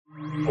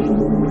Hey,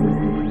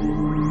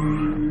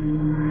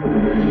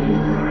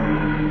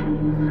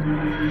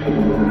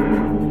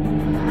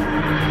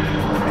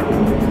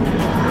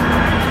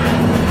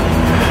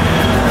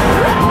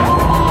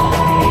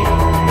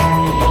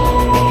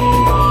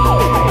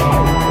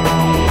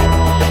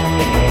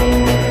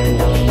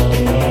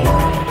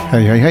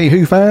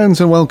 Who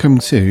fans, and welcome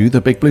to the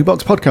Big Blue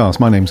Box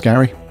Podcast. My name's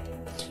Gary.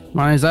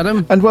 My name's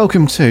Adam. And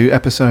welcome to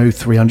episode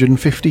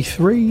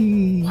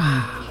 353.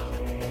 Wow.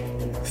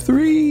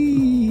 3.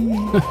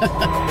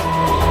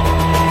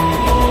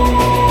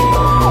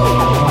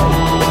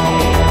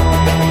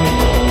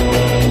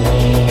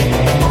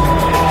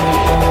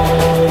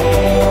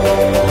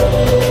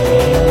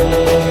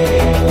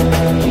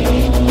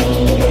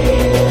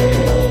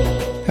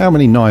 How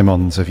many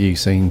Nymons have you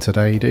seen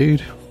today,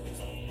 dude?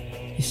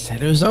 He said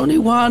there was only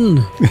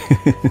one.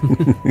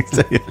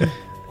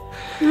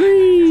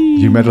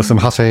 You meddlesome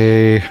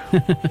hussy.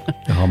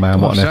 Oh man,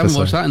 what an episode. I haven't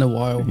watched that in a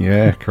while.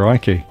 Yeah,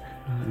 crikey.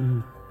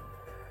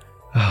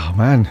 Oh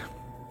man.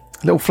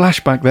 A little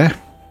flashback there.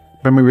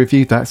 When we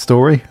reviewed that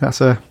story.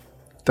 That's an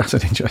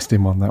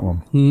interesting one, that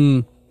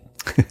one.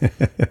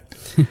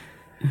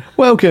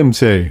 Welcome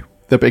to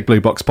the Big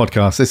Blue Box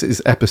Podcast. This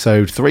is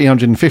episode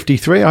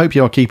 353. I hope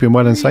you are keeping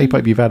well and safe.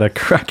 Hope you've had a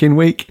cracking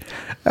week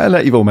and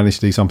that you've all managed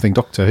to do something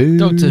Doctor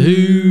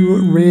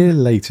Who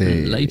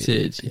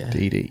related. Yeah.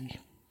 Indeed.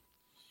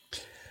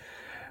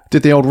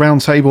 Did the old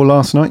round table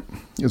last night.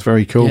 It was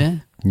very cool.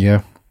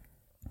 Yeah.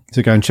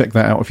 So go and check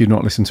that out if you've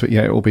not listened to it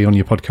yet. It will be on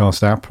your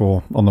podcast app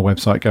or on the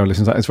website. Go and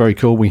listen to that. It's very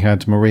cool. We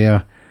had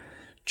Maria,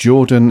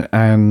 Jordan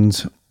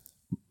and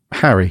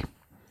Harry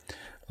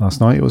last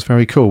night. It was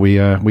very cool.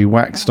 We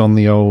waxed on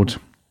the old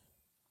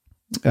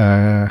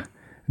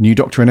new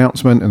Doctor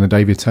announcement and the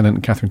David Tennant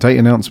and Catherine Tate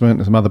announcement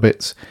and some other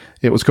bits.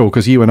 It was cool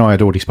because you and I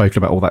had already spoken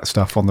about all that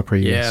stuff on the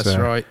previous. Yeah, that's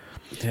right.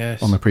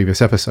 Yes. On the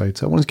previous episode.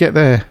 So I wanted to get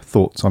their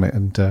thoughts on it.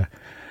 And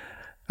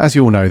as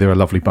you all know, they're a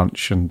lovely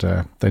bunch and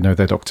they know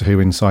their Doctor Who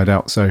inside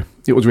out. So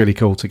it was really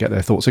cool to get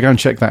their thoughts. So go and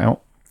check that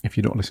out if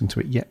you've not listened to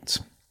it yet.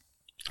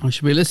 I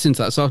should be listening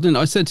to that. So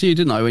I said to you,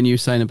 didn't I, when you were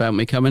saying about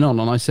me coming on,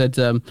 and I said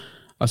I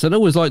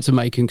always like to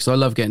make them because I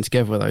love getting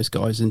together with those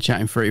guys and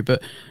chatting through.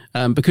 But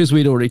because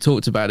we'd already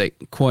talked about it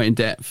quite in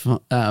depth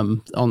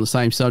on the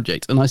same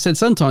subject, and I said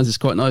sometimes it's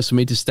quite nice for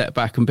me to step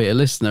back and be a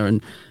listener.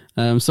 And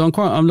so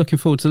I'm looking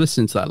forward to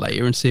listening to that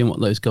later and seeing what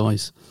those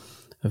guys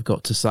have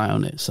got to say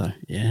on it. So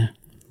yeah,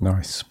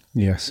 nice.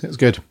 Yes, it was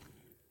good.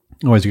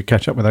 Always a good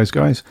catch up with those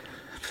guys.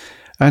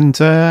 And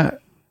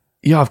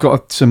I've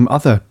got some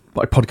other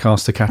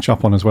podcasts to catch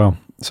up on as well.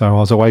 So I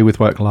was away with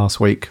work last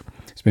week.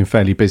 It's been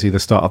fairly busy the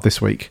start of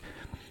this week.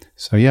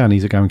 So yeah, I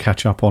need to go and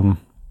catch up on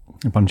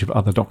a bunch of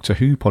other Doctor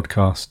Who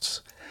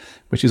podcasts,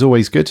 which is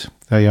always good.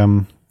 They I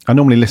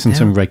normally listen to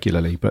them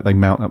regularly, but they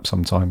mount up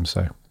sometimes.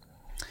 So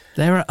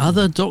there are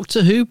other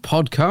Doctor Who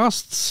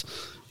podcasts.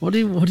 What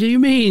do you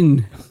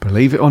mean?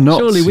 Believe it or not,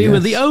 surely we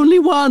were the only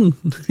one.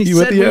 He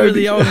said we were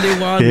the only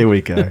one. Here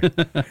we go.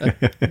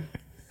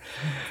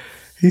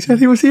 He said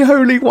he was the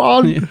only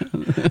one.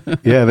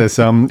 Yeah, there's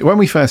when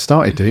we first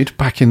started, dude,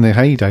 back in the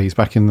heydays,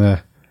 back in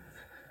the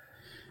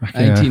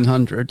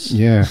 1800s.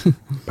 Yeah,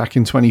 back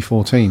in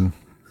 2014.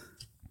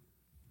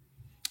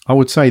 I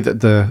would say that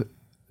the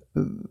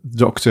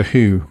Doctor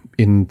Who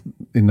in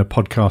the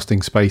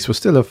podcasting space was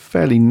still a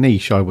fairly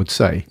niche, I would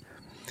say.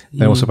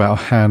 There was about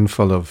a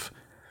handful of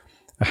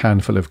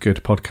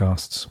good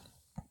podcasts,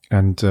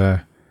 and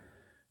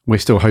we're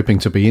still hoping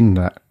to be in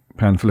that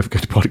handful of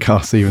good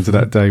podcasts even to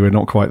that day. We're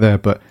not quite there,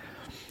 but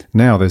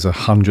now there's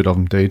 100 of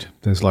them, dude.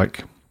 There's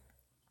like,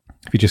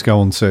 if you just go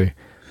on to,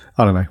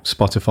 I don't know,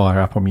 Spotify or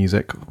Apple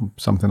Music,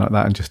 something like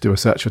that, and just do a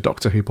search for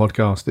Doctor Who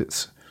podcast,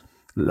 it's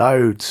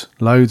loads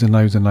and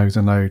loads.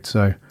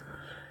 So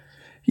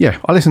yeah,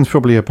 I listen to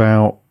probably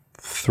about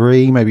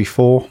 3, maybe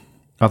 4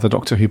 other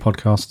Doctor Who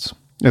podcasts.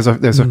 There's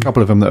a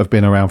couple of them that have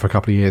been around for a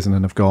couple of years and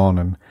then have gone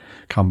and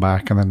come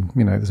back, and then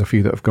there's a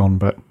few that have gone,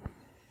 but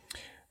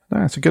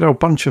no, it's a good old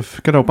bunch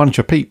of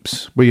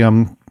peeps.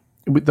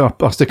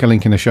 I'll stick a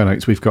link in the show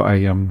notes. We've got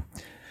an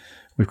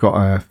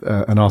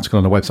article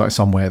on the website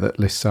somewhere that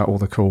lists out all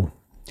the cool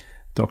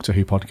Doctor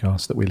Who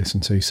podcasts that we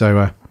listen to.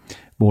 So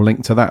we'll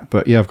link to that.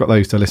 But yeah, I've got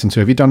those to listen to.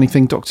 Have you done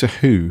anything Doctor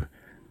Who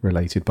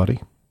related,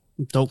 buddy?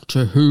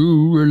 Doctor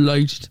Who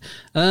related?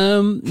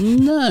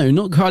 No,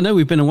 not. I know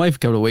we've been away for a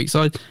couple of weeks.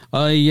 I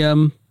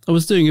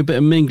was doing a bit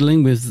of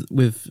mingling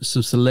with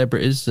some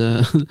celebrities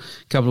a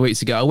couple of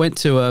weeks ago. I went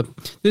to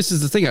this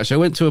is the thing actually. I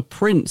went to a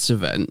Prince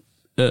event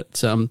at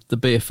the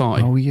BFI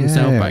in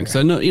Southbank.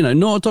 So not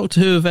a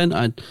Doctor Who event.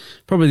 I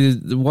probably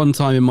the one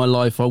time in my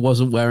life I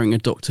wasn't wearing a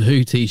Doctor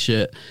Who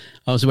t-shirt.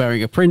 I was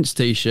wearing a Prince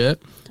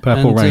t-shirt.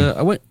 Purple Rain.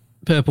 I went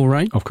Purple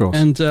Rain, of course,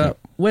 and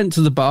went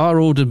to the bar,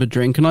 ordered a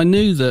drink, and I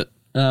knew that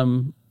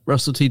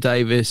Russell T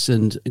Davies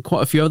and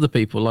quite a few other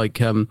people like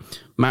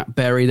Matt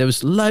Berry. There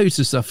was loads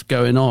of stuff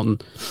going on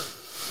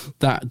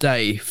that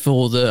day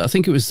for I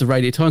think it was the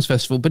Radio Times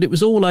Festival, but it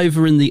was all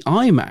over in the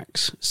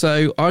IMAX.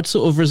 So I'd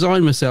sort of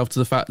resigned myself to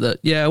the fact that,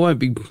 I won't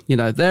be,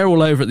 they're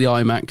all over at the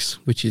IMAX,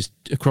 which is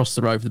across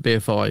the road for the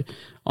BFI.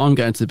 I'm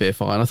going to the beer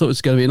fire. And I thought it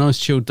was going to be a nice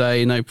chilled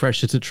day, no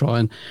pressure to try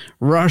and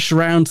rush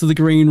around to the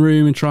green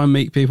room and try and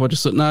meet people. I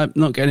just thought, no,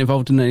 not getting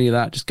involved in any of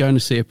that, just going to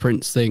see a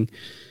Prince thing.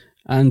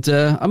 And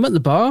I'm at the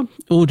bar,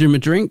 ordering a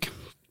drink,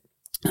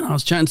 and I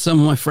was chatting to some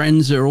of my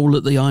friends who are all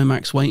at the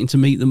IMAX waiting to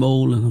meet them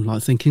all, and I'm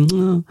like thinking,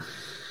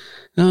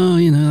 oh,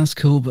 you know, that's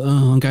cool, but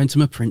I'm going to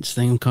my Prince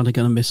thing. I'm kind of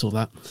going to miss all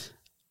that.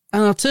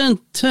 And I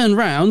turn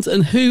round,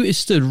 and who is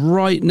stood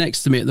right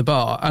next to me at the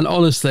bar? And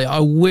honestly, I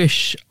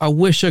wish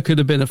I could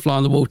have been a fly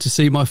on the wall to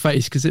see my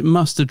face, because it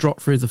must have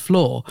dropped through the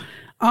floor.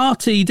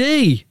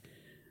 RTD,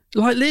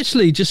 like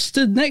literally just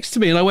stood next to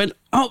me, and I went,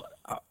 oh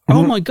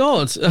my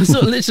God. I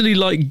sort of literally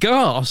like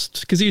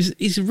gasped, because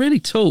he's really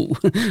tall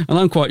and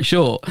I'm quite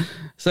short.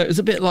 So it was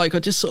a bit like I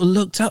just sort of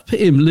looked up at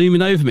him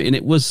looming over me, and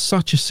it was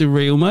such a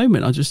surreal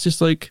moment. I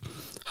just like,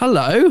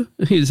 hello.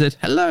 He said,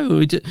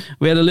 hello.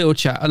 We had a little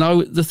chat. And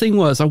the thing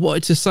was, I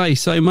wanted to say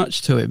so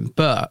much to him,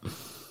 but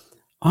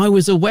I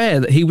was aware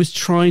that he was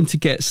trying to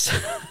get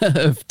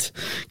served,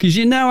 because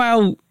you know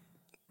how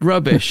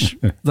rubbish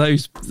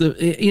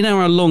you know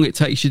how long it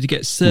takes you to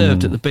get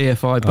served at the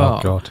BFI bar.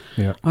 Oh God,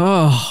 yeah.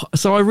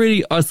 So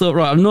I thought,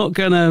 right, I'm not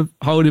gonna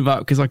hold him up,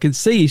 because I can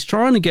see he's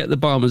trying to get the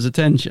barman's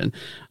attention.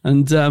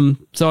 And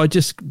so I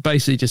just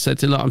basically just said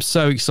to him, look, I'm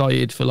so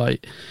excited for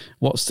like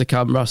what's to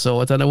come, Russell.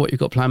 I don't know what you've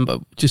got planned,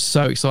 but just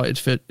so excited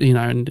for, you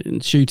know,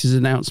 and Shooter's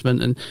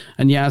announcement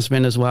and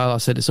Yasmin as well. I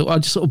said, so I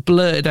just sort of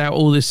blurted out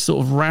all this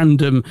sort of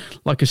random,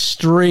 like a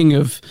string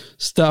of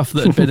stuff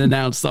that had been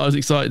announced that I was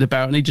excited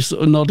about. And he just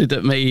sort of nodded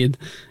at me, and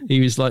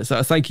he was like,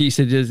 so thank you. He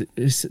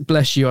said,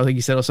 bless you, I think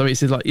he said, or something. He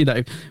said, like, you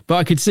know, but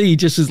I could see he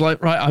just was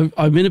like, right,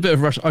 I'm in a bit of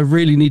a rush. I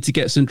really need to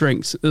get some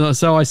drinks. And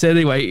so I said,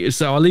 anyway,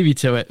 so I'll leave you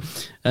to it.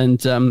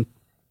 And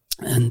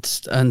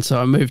so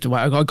I moved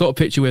away. I got a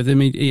picture with him.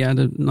 He had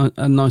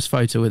a nice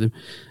photo with him,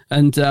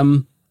 and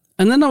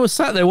then I was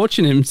sat there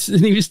watching him,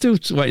 and he was still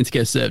waiting to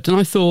get served. And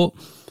I thought,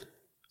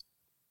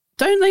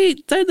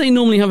 don't they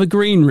normally have a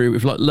green room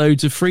with like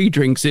loads of free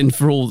drinks in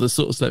for all the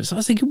sort of stuff? So I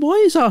was thinking, why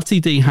has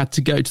RTD had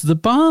to go to the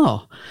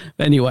bar?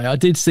 But anyway, I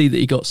did see that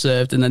he got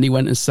served, and then he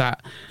went and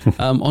sat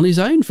on his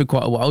own for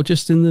quite a while,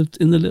 just in the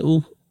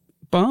little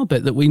bar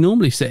bit that we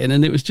normally sit in.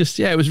 And it was just,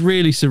 it was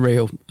really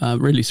surreal,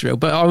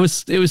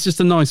 but it was just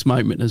a nice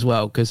moment as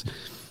well, because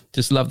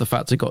just love the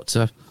fact I got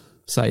to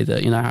say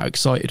that, you know, how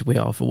excited we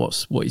are for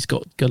what he's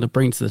got going to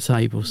bring to the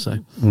table. So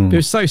it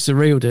was so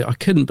surreal, dude. I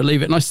couldn't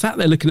believe it. And I sat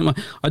there looking at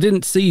I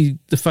didn't see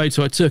the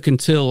photo I took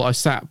until I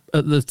sat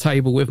at the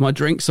table with my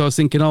drink. So I was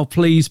thinking, oh,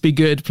 please be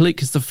good, please,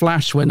 because the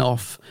flash went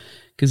off,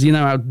 because you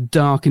know how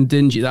dark and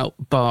dingy that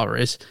bar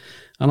is.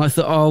 And I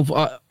thought,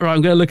 right,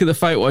 I'm going to look at the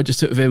photo I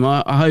just took of him.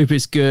 I hope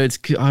it's good.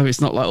 I hope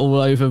it's not like all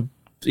over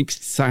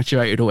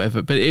saturated or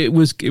whatever. But it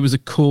was a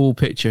cool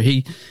picture.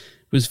 He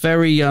was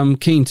very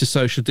keen to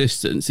social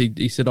distance.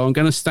 He said, I'm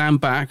going to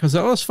stand back. I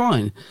said, that's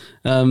fine.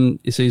 So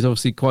he's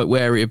obviously quite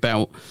wary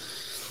about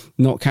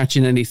not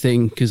catching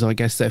anything, because I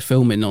guess they're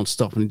filming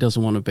nonstop, and he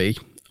doesn't want to be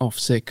off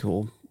sick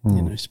or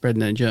you know,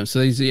 spreading any germs. So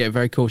he's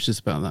very cautious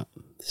about that.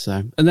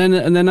 So and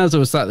then as I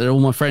was sat there, all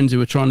my friends who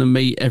were trying to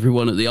meet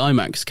everyone at the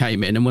IMAX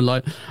came in and were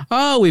like,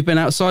 oh, we've been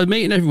outside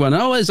meeting everyone.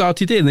 Oh, there's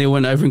RTD. And they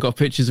went over and got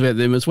pictures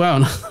with him as well.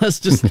 And that's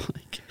just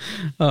like,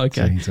 oh,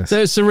 okay. Jesus.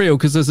 So it's surreal,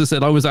 because as I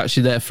said, I was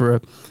actually there for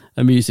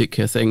a music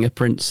thing, a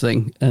Prince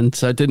thing. And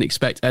so I didn't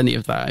expect any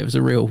of that. It was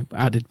a real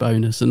added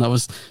bonus. And I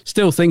was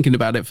still thinking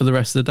about it for the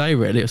rest of the day,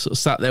 really. I sort of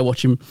sat there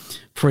watching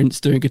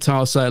Prince doing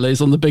guitar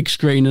solos on the big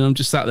screen, and I'm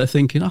just sat there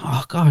thinking,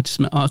 oh, God, I just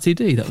met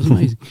RTD. That was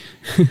amazing.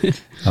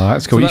 Oh,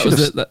 that's cool.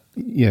 So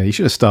you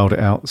should have styled it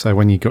out. So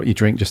when you got your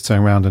drink, just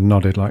turned around and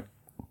nodded like,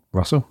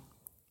 Russell?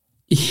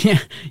 Yeah,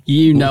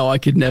 you know I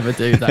could never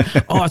do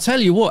that. Oh, I tell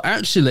you what,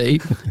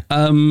 actually,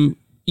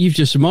 you've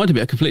just reminded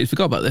me. I completely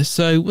forgot about this.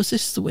 So was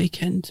this the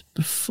weekend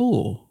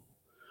before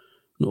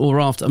or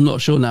after? I'm not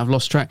sure now. I've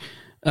lost track.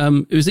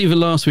 It was either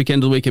last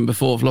weekend or the weekend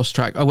before. I've lost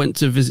track. I went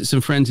to visit some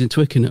friends in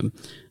Twickenham,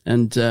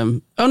 and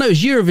it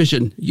was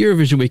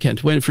Eurovision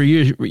weekend. Went for a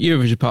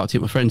Eurovision party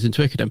at my friends in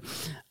Twickenham,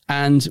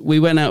 and we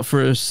went out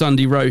for a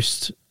Sunday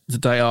roast the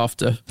day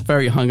after,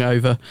 very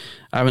hungover,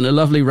 having a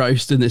lovely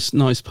roast in this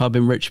nice pub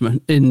in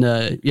Richmond.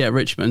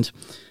 Richmond,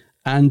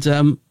 and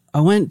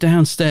I went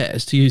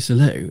downstairs to use the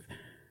loo,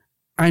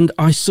 and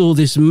I saw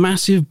this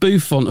massive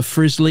bouffant of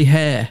frizzly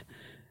hair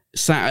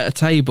sat at a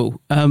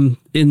table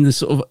in the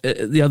sort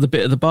of the other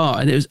bit of the bar,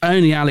 and it was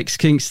only Alex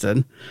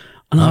Kingston.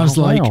 And I was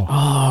like,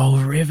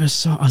 oh,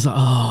 Riverside. I was like,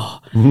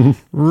 oh,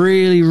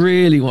 really,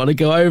 really want to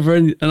go over.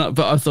 But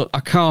I thought, I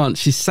can't.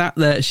 She sat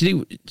there.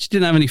 She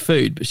didn't have any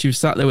food, but she was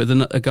sat there with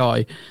a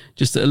guy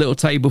just at a little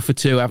table for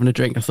two having a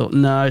drink. I thought,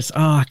 no,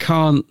 I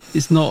can't.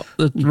 It's not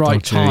the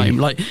right time.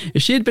 Like,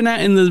 if she had been out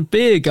in the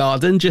beer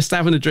garden just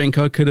having a drink,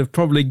 I could have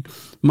probably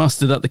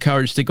mustered up the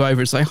courage to go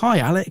over and say, hi,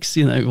 Alex,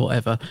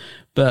 whatever.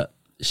 But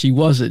she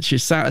wasn't. She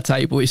sat at a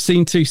table. It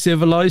seemed too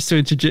civilized to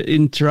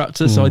interrupt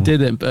her, so I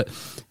didn't. But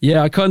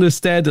yeah, I kind of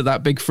stared at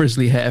that big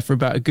frizzly hair for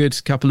about a good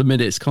couple of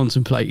minutes,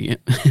 contemplating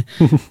it.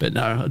 But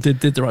no, I did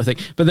the right thing.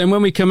 But then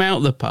when we come out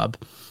of the pub,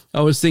 I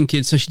was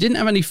thinking, so she didn't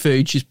have any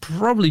food. She's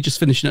probably just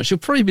finishing up. She'll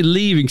probably be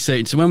leaving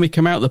soon. So when we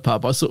come out the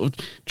pub, I was sort of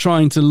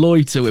trying to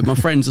loiter with my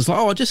friends. I was like,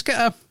 I'll just get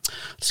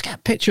a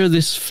picture of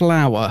this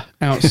flower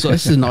outside.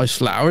 This is a nice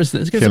flower, isn't it?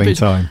 Let's get Killing a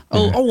picture. time.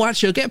 Oh,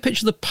 actually, I'll get a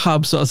picture of the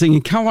pub. So I was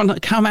thinking,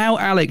 come out,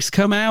 Alex,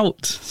 come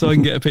out, so I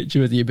can get a picture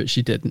with you. But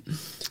she didn't.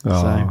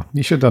 Oh,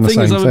 you should have done the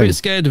same thing. I'm a bit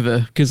scared of her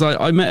because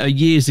I met her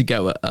years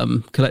ago at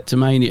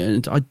Collectomania,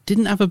 and I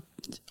didn't have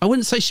I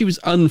wouldn't say she was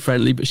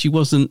unfriendly, but she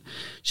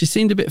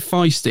seemed a bit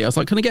feisty. I was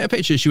like, can I get a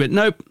picture? She went,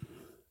 nope.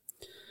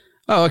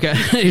 Oh,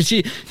 okay.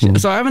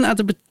 So I haven't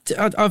had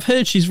I've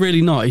heard she's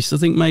really nice. I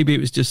think maybe it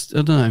was just,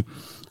 I don't know.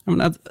 I haven't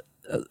had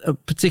a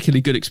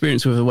particularly good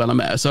experience with her when I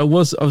met her. So I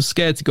was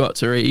scared to go up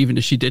to her, even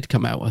if she did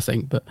come out, I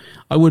think, but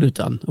I would have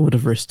done. I would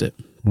have risked it.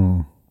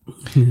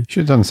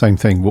 Should have done the same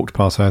thing, walked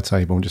past her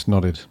table and just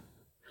nodded.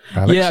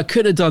 Alex? Yeah, I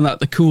could have done that,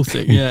 the cool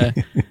thing, yeah.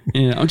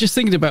 Yeah. I'm just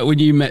thinking about when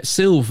you met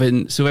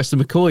Sylvester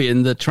McCoy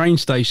in the train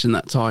station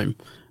that time,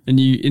 and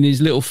his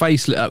little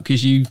face lit up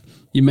because you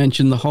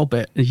mentioned The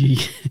Hobbit, and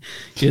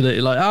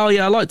you're like, oh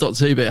yeah, I like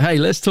Doctor Who, but hey,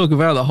 let's talk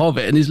about The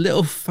Hobbit, and his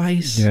little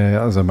face. Yeah,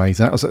 that was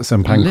amazing. That was at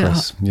St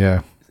Pancras.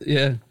 Yeah.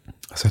 Yeah.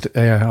 I said,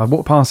 yeah, I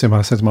walked past him,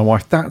 I said to my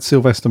wife, that's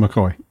Sylvester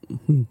McCoy.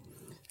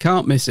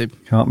 Can't miss him.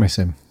 Can't miss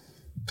him.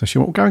 So she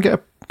went, go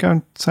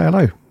and say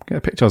hello, get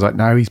a picture. I was like,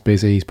 no, he's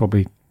busy, he's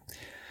probably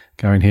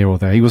going here or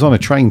there. He was on a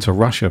train to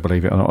Russia,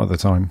 believe it or not, at the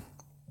time.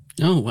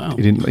 Oh wow!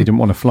 He didn't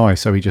want to fly,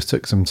 so he just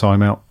took some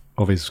time out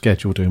of his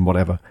schedule doing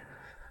whatever.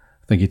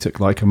 I think he took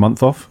like a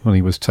month off, and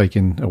he was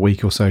taking a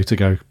week or so to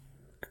go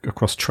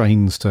across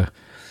trains to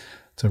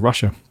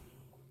Russia.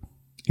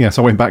 Yeah,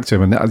 so I went back to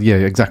him, and yeah,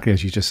 exactly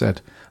as you just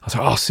said. I was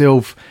like, oh,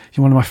 Sylv,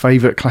 you're one of my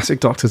favourite classic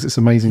Doctors. It's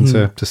amazing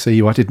to see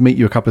you. I did meet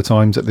you a couple of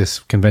times at this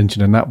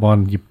convention and that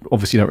one. You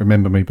obviously don't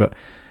remember me, but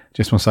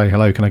just want to say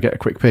hello. Can I get a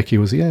quick pic? He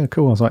was, yeah,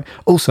 cool. I was like,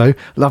 also,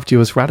 loved you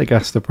as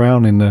Radagast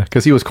Brown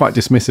because he was quite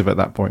dismissive at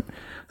that point.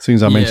 As soon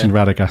as I mentioned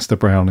Radagast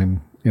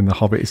Brown in The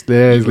Hobbit, it's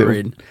there, his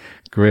little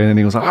grin, and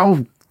he was like,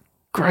 oh,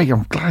 great,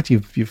 I'm glad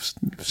you've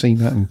seen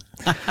that. And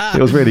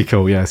it was really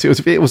cool, yeah. So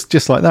it was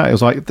just like that. It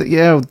was like,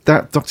 yeah,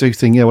 that Doctor Who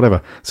thing, yeah,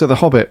 whatever. So The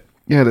Hobbit,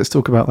 yeah, let's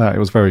talk about that. It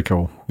was very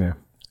cool, yeah.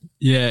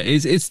 Yeah,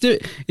 it's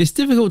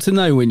difficult to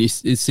know when you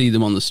see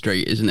them on the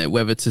street, isn't it?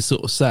 Whether to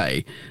sort of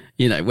say,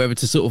 whether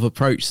to sort of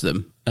approach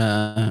them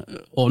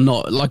or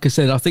not. Like I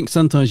said, I think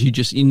sometimes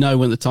you know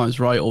when the time's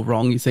right or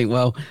wrong. You think,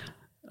 well,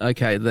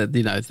 okay,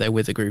 they're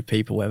with a group of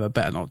people, whatever,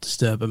 better not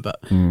disturb them.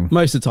 But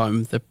most of the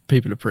time, the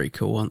people are pretty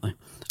cool, aren't they?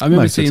 I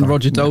remember seeing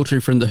Roger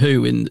Daltrey from The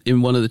Who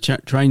in one of the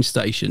train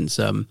stations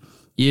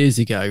years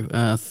ago.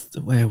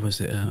 Where was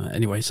it?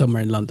 Anyway,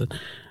 somewhere in London.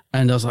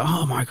 And I was like,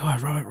 oh my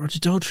God, Roger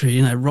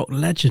Daltrey, rock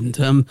legend.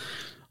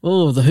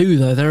 The Who,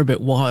 though, they're a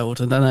bit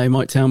wild. I don't know, he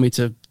might tell me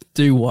to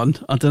do one.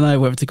 I don't know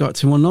whether to go up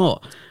to him or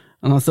not.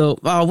 And I thought,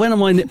 oh, when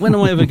am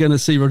I ever going to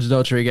see Roger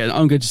Daltrey again?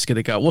 I'm just going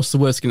to go. What's the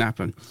worst can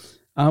happen?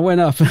 And I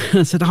went up and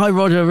I said, hi,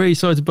 Roger, I'm really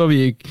sorry to bother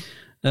you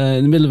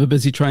in the middle of a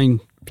busy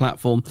train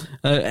platform.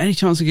 Any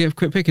chance I get a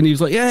quick pic? And he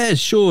was like, yeah,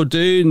 sure,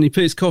 dude. And he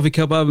put his coffee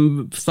cup up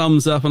and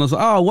thumbs up. And I was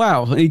like, oh,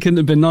 wow. He couldn't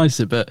have been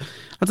nicer. But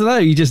I don't know.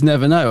 You just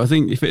never know. I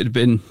think if it had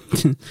been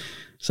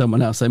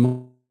someone else, they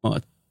might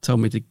have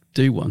told me to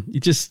do one. You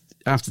just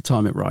have to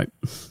time it right.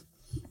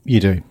 You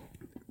do.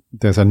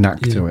 There's a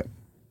knack to it.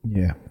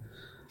 Yeah,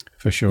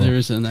 for sure. There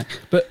is a knack.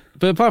 But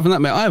apart from that,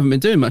 mate, I haven't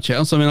been doing much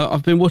else. I mean,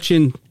 I've been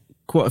watching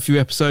quite a few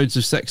episodes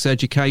of Sex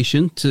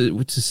Education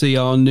to see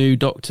our new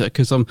Doctor,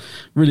 because I'm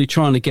really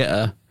trying to get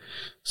a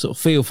sort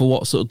of feel for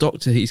what sort of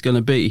Doctor he's going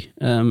to be.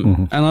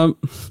 And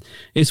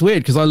it's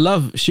weird because I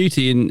love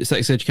Shooty in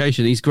Sex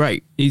Education. He's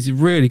great. He's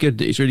really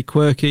good. He's really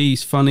quirky.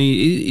 He's funny.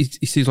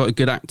 He seems like a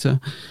good actor.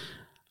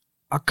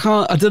 I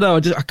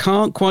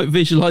can't quite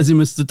visualize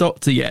him as the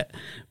Doctor yet,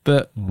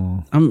 but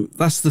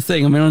that's the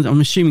thing. I mean,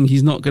 I'm assuming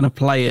he's not going to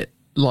play it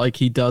like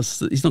he does.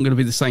 He's not going to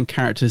be the same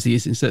character as he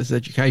is in Sex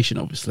Education,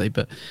 obviously,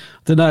 but I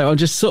don't know. I'm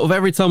just sort of,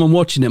 every time I'm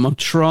watching him, I'm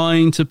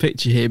trying to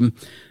picture him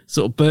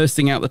sort of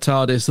bursting out the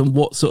TARDIS and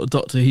what sort of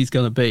Doctor he's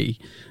going to be.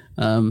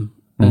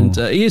 And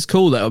he is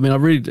cool though. I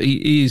mean,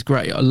 he is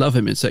great. I love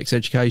him in Sex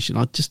Education.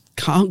 I just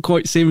can't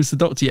quite see him as the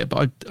Doctor yet,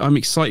 but I'm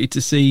excited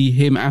to see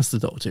him as the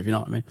Doctor, if you know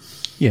what I mean.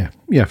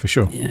 Yeah, for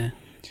sure.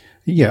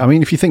 Yeah, I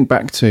mean, if you think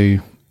back to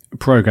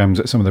programs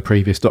that some of the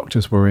previous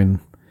Doctors were in,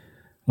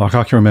 like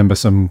I can remember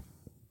some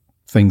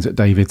things that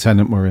David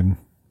Tennant were in,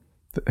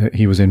 that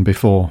he was in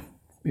before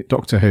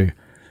Doctor Who,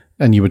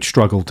 and you would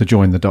struggle to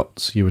join the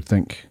dots. You would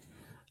think,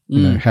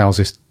 how's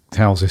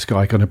this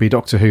guy going to be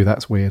Doctor Who?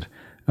 That's weird.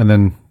 And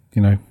then,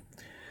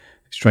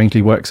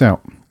 strangely works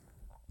out.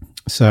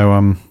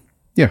 So,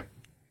 yeah,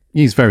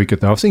 he's very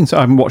good though. I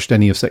haven't watched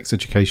any of Sex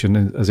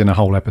Education as in a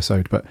whole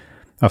episode, but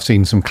I've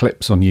seen some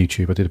clips on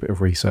YouTube. I did a bit of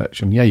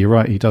research, and yeah, you're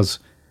right.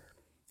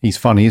 He's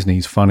funny, isn't he?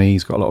 He's funny.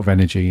 He's got a lot of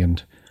energy,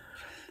 and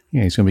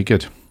yeah, he's going to be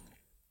good.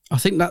 I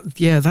think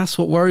that's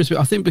what worries me.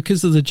 I think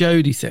because of the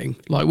Jodie thing,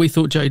 like we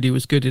thought Jodie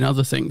was good in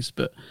other things,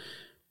 but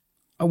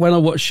when I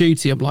watch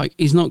Shooty, I'm like,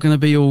 he's not going to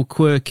be all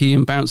quirky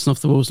and bouncing off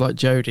the walls like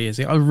Jodie, is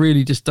he? I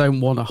really just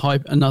don't want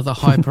another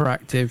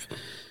hyperactive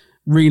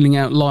reeling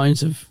out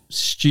lines of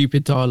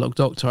stupid dialogue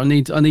Doctor. I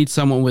need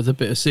someone with a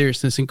bit of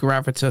seriousness and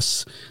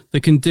gravitas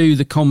that can do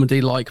the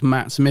comedy like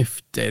Matt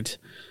Smith did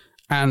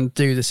and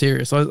do the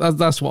serious.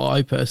 That's what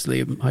I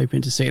personally am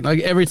hoping to see. Like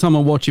every time I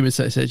watch him in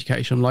Sex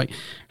Education, I'm like,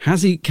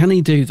 can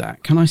he do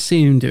that? Can I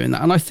see him doing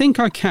that? And I think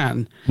I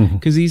can,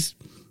 because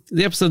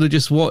the episode I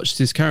just watched,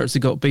 his character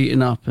got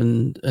beaten up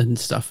and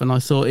stuff, and I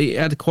thought it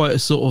had quite a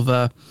sort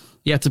of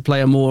he had to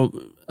play a more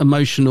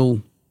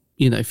emotional,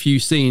 few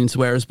scenes,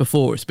 whereas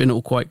before it's been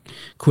all quite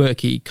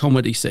quirky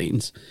comedy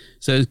scenes.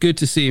 So it's good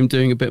to see him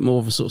doing a bit more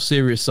of a sort of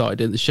serious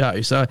side in the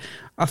show. So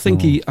I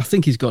think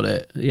he's got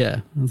it. Yeah,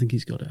 I think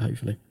he's got it.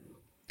 Hopefully,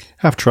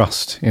 have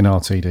trust in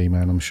RTD,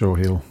 man. I'm sure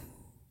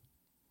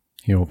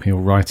he'll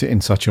write it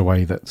in such a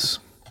way that's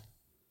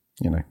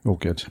all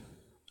good.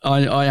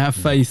 I have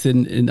faith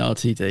in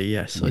RTD,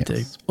 yes, I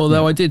do.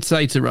 Although I did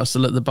say to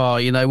Russell at the bar,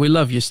 we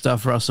love your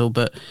stuff, Russell,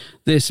 but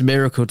this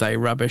Miracle Day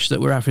rubbish that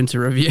we're having to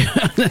review.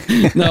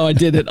 No, I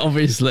didn't,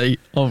 obviously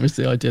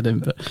I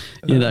didn't, but,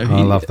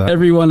 I love that.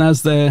 Everyone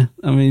has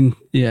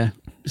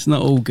it's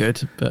not all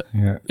good, but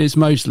it's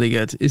mostly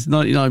good. It's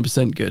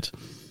 99% good.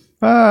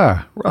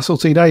 Russell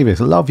T. Davis,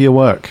 love your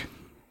work.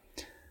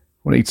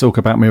 We need to talk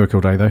about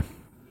Miracle Day, though.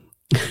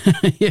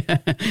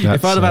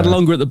 If I'd have had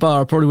longer at the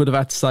bar, I probably would have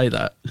had to say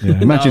that.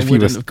 Imagine if you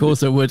wouldn't. Of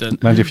course I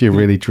wouldn't. Imagine if you're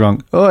really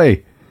drunk.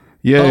 Oi,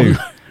 you!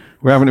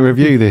 We're having to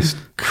review this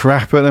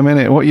crap at the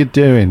minute. What are you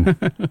doing?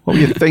 What were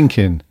you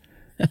thinking?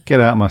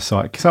 Get out of my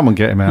sight. Someone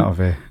get him out of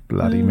here.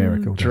 Bloody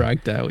Miracle Day.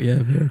 Dragged out,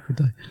 Miracle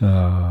Day.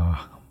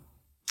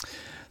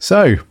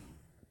 So,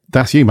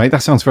 that's you, mate.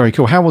 That sounds very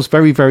cool. How was,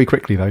 very, very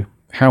quickly, though,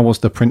 how was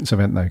the Prince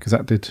event, though? Because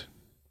that did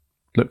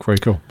look very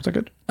cool. Was that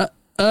good?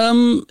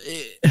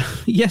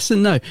 Yes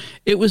and no.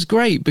 It was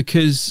great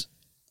because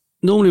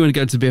normally when I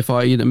go to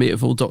BFI, meet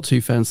with all Doctor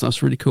Who fans,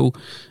 that's really cool.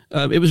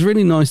 It was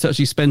really nice to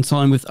actually spend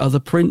time with other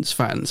Prince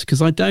fans,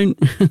 because I don't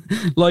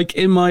like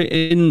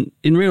in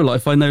real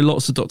life, I know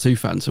lots of Doctor Who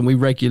fans and we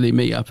regularly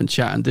meet up and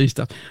chat and do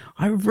stuff.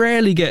 I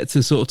rarely get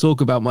to sort of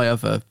talk about my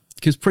other,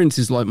 because Prince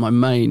is like my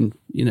main,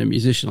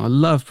 musician. I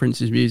love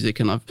Prince's music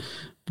and I've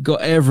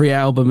got every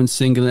album and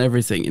single and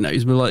everything.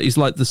 He's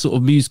like the sort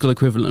of musical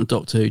equivalent of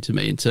Doctor Who to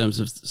me in terms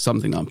of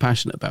something I'm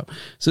passionate about.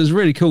 So it's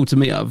really cool to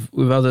meet up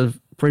with other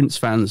Prince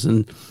fans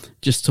and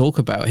just talk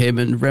about him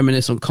and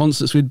reminisce on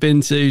concerts we'd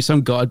been to.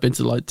 Some guy had been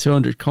to like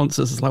 200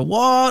 concerts. It's like,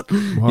 what?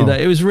 Wow.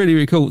 It was really,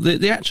 really cool.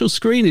 The actual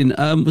screening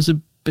was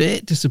a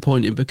bit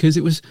disappointing because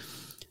it was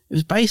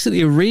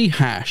basically a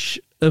rehash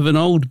of an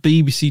old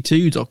BBC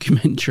Two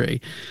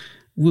documentary,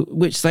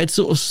 which they'd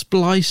sort of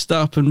spliced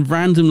up and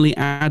randomly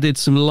added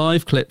some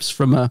live clips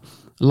from a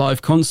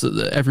live concert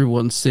that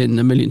everyone's seen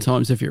a million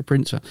times if you're a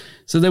Prince fan.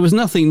 So there was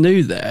nothing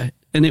new there.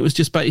 And it was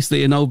just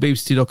basically an old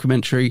BBC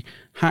documentary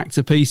hacked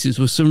to pieces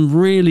with some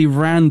really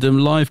random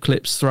live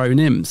clips thrown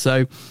in.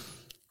 So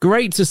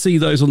great to see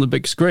those on the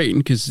big screen,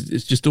 because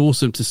it's just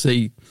awesome to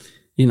see,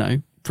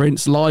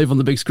 Prince live on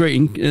the big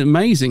screen.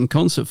 Amazing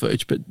concert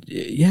footage. But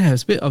yeah, it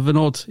was a bit of an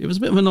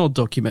odd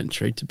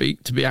documentary, to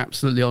be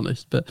absolutely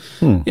honest. But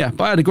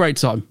but I had a great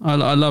time.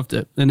 I loved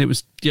it. And it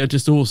was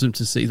just awesome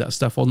to see that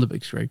stuff on the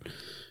big screen.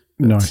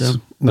 Nice.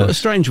 But a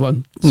strange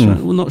one.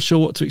 We're not sure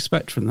what to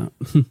expect from that.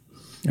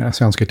 Yeah, that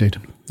sounds good,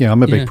 dude. Yeah,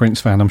 I'm a big Prince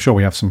fan. I'm sure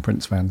we have some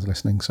Prince fans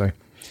listening. So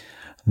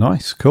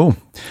nice, cool.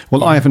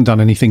 Well, I haven't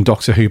done anything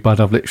Doctor Who, but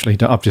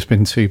I've just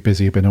been too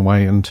busy, been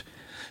away and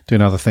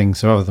doing other things.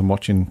 So other than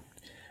watching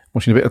a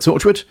bit of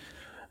Torchwood,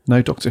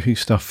 no Doctor Who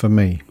stuff for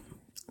me.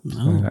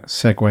 So that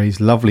segues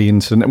lovely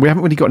into. We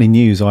haven't really got any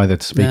news either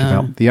to speak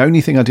about. The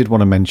only thing I did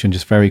want to mention,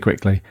 just very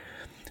quickly,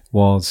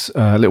 was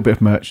a little bit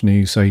of merch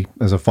news. So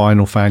as a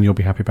vinyl fan, you'll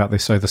be happy about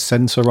this. So the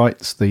censor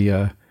rights,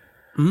 a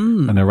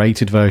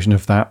narrated version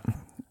of that.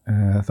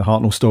 The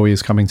Hartnell story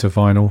is coming to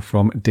vinyl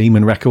from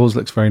Demon Records.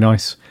 Looks very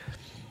nice.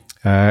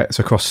 It's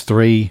across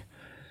three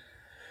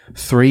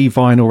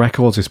vinyl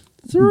records. It's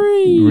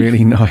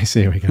really nice.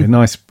 Here we go.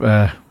 Nice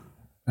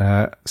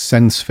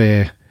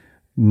Sensphere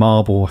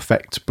marble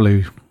effect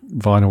blue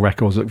vinyl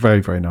records. Look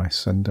very, very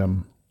nice.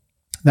 And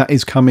that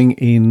is coming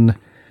in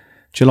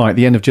July, at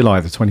the end of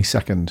July, the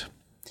 22nd.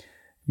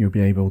 You'll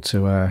be able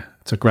to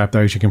grab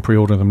those. You can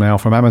pre-order them now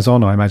from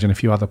Amazon. I imagine a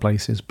few other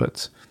places,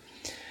 but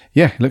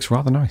yeah, it looks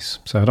rather nice.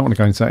 So I don't want to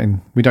go into that.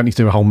 We don't need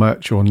to do a whole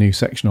merch or new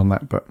section on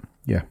that, but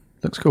yeah,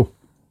 looks cool.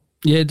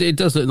 Yeah, it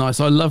does look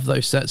nice. I love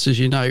those sets, as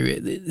you know.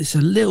 It's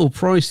a little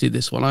pricey,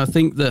 this one. I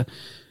think that,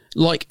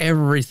 like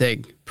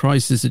everything,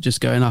 prices are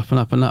just going up and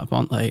up and up,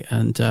 aren't they?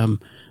 And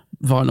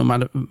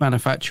vinyl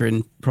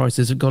manufacturing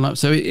prices have gone up.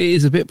 So it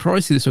is a bit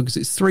pricey, this one, because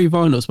it's 3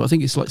 vinyls, but I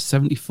think it's like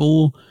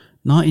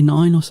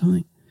 $74.99 or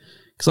something.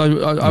 Because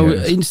I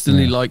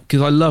instantly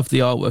because I love the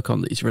artwork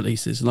on these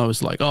releases, and I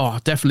was like, oh,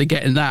 definitely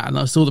getting that. And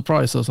I saw the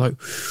price, I was like,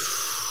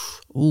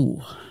 ooh,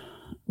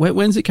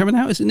 when's it coming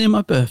out? Is it near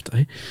my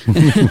birthday?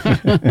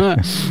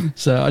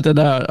 So I don't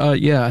know.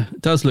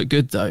 It does look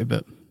good though,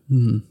 but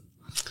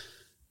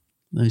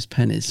those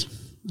pennies,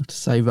 I have to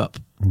save up.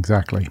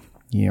 Exactly.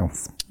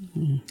 Yes.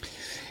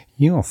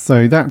 Yeah,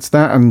 so that's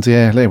that, and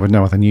there were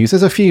no other news.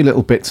 There's a few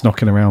little bits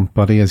knocking around,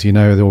 buddy, as you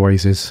know, there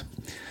always is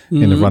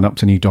in the run-up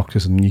to new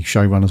doctors and new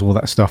showrunners, all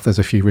that stuff. There's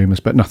a few rumours,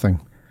 but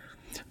nothing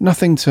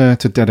to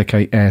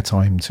dedicate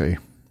airtime to.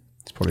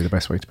 It's probably the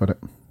best way to put it.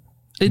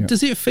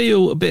 Does it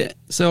feel a bit,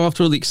 so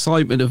after all the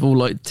excitement of all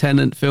like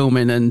Tenant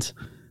filming and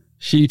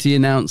Shooty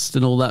announced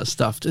and all that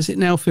stuff, does it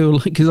now feel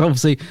like, because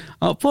obviously,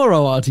 poor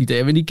old RTD,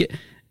 I mean,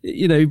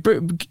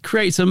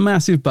 creates a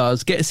massive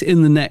buzz, gets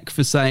in the neck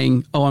for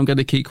saying, I'm going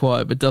to keep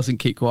quiet, but doesn't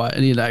keep quiet,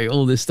 and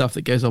all this stuff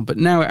that goes on. But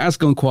now it has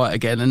gone quiet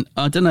again, and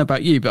I don't know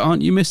about you, but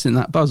aren't you missing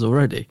that buzz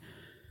already?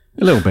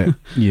 A little bit,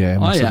 yeah.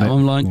 I am.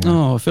 I'm like,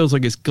 it feels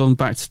like it's gone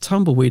back to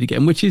tumbleweed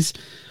again, which is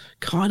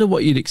kind of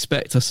what you'd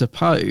expect, I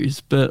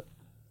suppose. But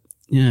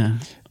yeah,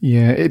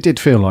 it did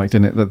feel like,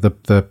 didn't it,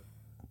 that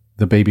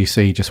the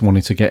BBC just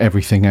wanted to get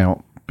everything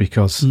out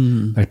because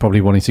they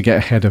probably wanted to get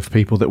ahead of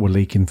people that were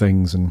leaking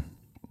things and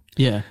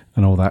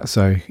all that.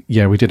 So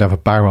we did have a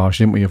barrage,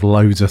 didn't we, of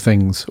loads of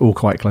things all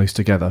quite close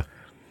together,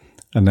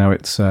 and now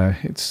it's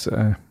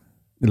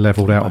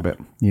leveled out a bit.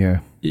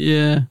 Yeah.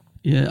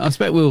 I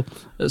expect we'll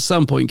at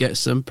some point get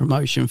some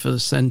promotion for the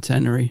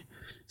centenary.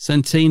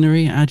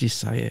 How do you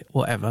say it?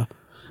 Whatever.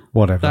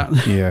 Whatever.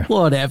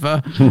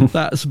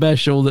 That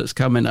special that's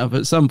coming up.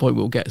 At some point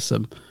we'll get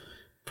some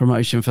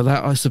promotion for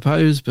that, I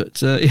suppose.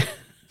 But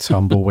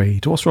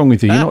tumbleweed. What's wrong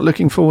with you? You're not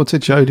looking forward to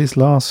Jodie's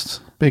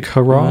last big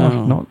hurrah?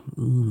 No. Not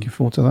looking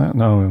forward to that?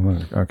 No.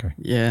 Okay.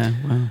 Yeah.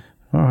 Well.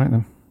 All right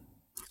then.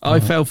 I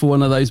fell for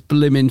one of those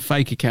blimmin'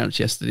 fake accounts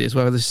yesterday as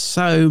well. There's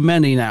so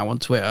many now on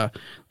Twitter.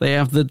 They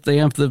have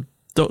the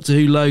Doctor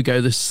Who logo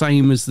the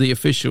same as the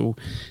official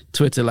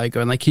Twitter logo,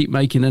 and they keep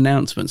making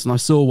announcements. And I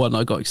saw one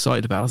I got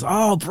excited about. I was like,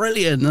 oh,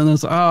 brilliant. And I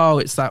was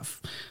like,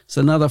 it's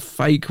another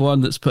fake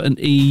one that's put an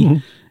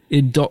E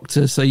in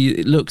Doctor, so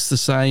it looks the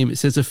same. It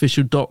says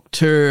official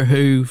Doctor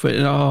Who.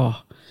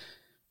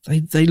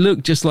 They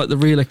look just like the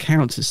real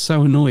accounts. It's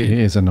so annoying. It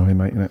is annoying,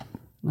 mate, isn't it?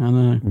 I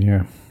know.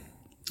 Yeah.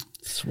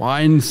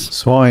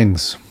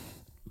 Swines.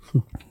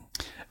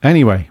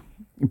 Anyway,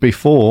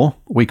 before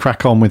we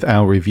crack on with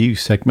our review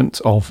segment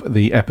of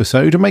the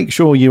episode, make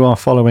sure you are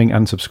following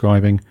and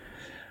subscribing,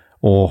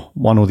 or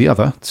one or the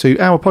other, to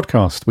our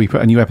podcast. We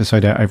put a new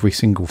episode out every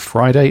single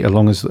Friday,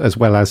 as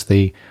well as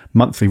the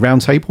monthly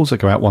roundtables that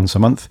go out once a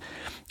month.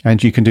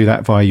 And you can do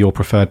that via your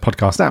preferred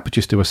podcast app.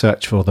 Just do a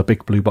search for the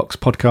Big Blue Box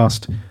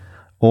Podcast.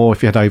 Or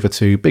if you head over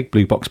to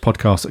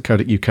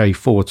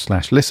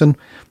bigblueboxpodcast.co.uk/listen,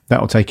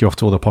 that will take you off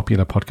to all the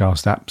popular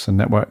podcast apps and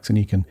networks, and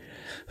you can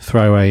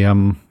throw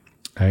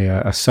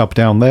a sub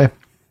down there.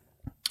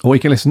 Or you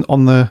can listen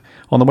on the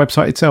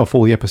website itself.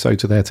 All the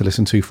episodes are there to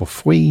listen to for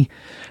free.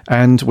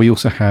 And we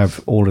also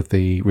have all of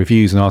the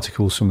reviews and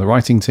articles from the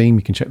writing team.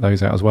 You can check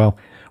those out as well.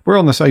 We're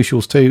on the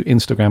socials too,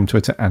 Instagram,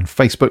 Twitter and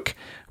Facebook.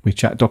 We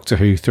chat Doctor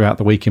Who throughout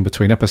the week in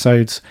between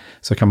episodes,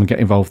 so come and get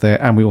involved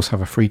there. And we also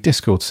have a free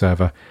Discord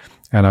server.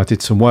 And I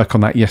did some work on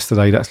that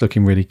yesterday. That's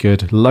looking really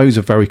good. Loads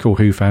of very cool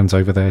Who fans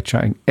over there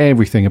chatting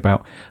everything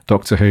about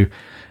Doctor Who.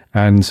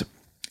 And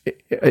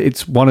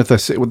it's one of the...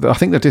 I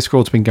think the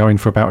Discord's been going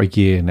for about a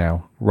year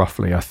now,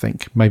 roughly, I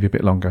think. Maybe a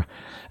bit longer.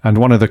 And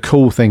one of the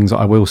cool things that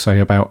I will say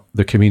about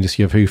the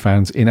community of Who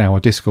fans in our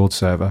Discord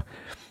server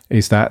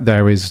is that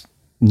there is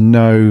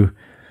no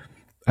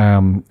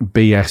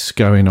BS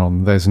going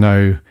on. There's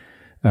no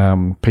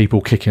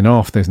people kicking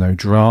off. There's no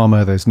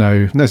drama. There's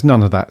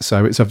none of that.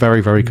 So it's a very,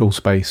 very cool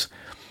space.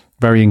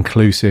 Very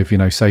inclusive,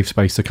 safe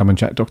space to come and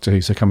chat Doctor Who.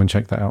 So come and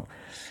check that out.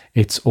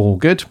 It's all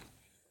good.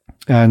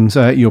 And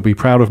you'll be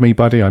proud of me,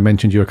 buddy. I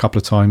mentioned you a couple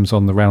of times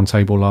on the round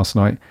table last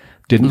night.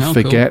 Didn't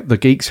forget the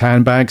Geek's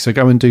handbag, so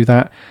go and do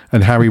that.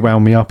 And Harry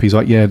wound me up. He's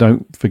like, yeah,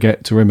 don't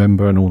forget to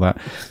remember and all that.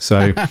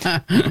 So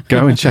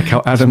go and check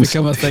out Adam's... It's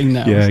become a thing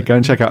now. Yeah, go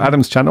and check out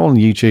Adam's channel on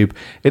YouTube.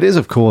 It is,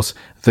 of course,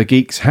 the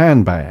Geek's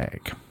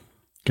handbag.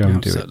 Go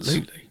and do it.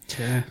 Absolutely.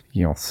 Yeah.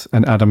 Yes.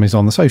 And Adam is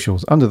on the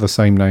socials under the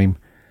same name,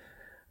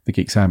 the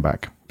Geek's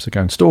handbag. So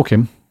go and stalk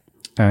him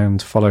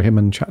and follow him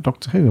and chat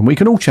Doctor Who. And we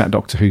can all chat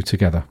Doctor Who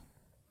together.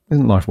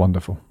 Isn't life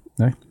wonderful?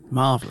 No?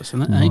 Marvellous,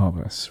 isn't it?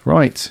 Marvellous.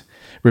 Right.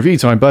 Review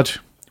time, bud.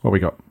 What we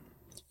got?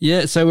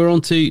 Yeah, so we're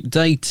on to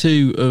day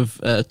 2 of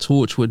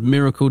Torchwood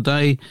Miracle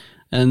Day.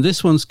 And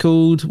this one's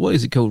called, what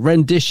is it called?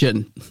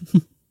 Rendition.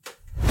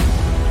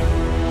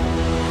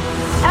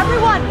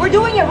 Everyone, we're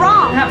doing it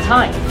wrong. We don't have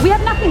time. We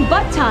have nothing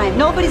but time.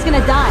 Nobody's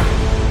gonna die.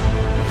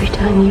 Every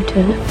time you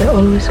turn it, it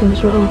always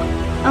goes wrong.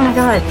 Oh my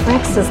god,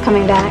 Rex is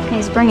coming back.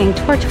 He's bringing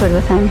Torchwood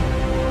with him.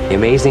 The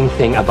amazing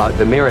thing about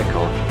the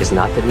miracle is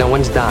not that no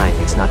one's dying.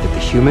 It's not that the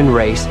human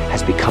race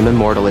has become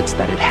immortal. It's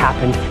that it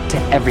happened to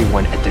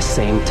everyone at the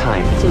same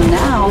time. So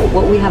now,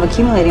 what we have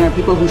accumulating are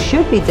people who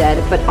should be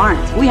dead, but aren't.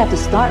 We have to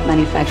start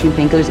manufacturing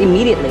painkillers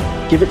immediately.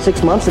 Give it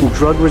 6 months and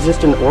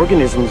drug-resistant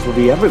organisms will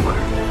be everywhere.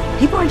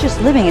 People aren't just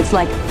living, it's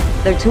like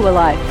they're too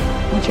alive.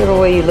 Whichever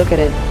way you look at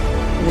it,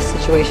 this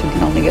situation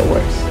can only get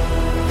worse.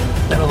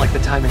 I don't like the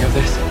timing of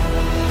this.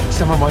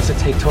 Someone wants to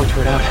take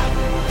Torchwood out.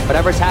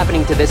 Whatever's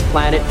happening to this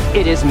planet,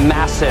 it is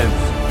massive.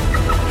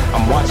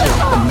 I'm watching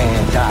the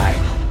man die.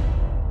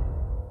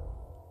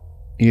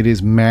 It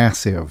is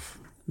massive.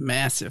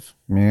 Massive.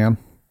 Yeah.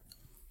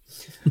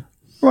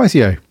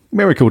 Rightio.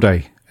 Miracle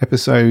Day,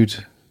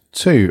 episode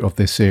 2 of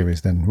this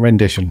series then,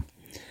 Rendition.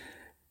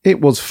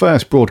 It was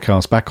first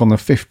broadcast back on the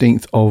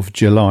 15th of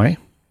July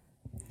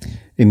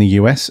in the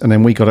US, and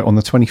then we got it on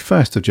the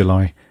 21st of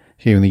July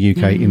here in the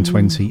UK in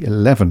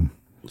 2011.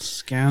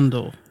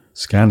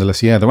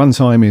 Scandalous, yeah. The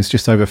runtime is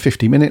just over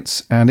 50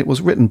 minutes, and it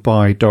was written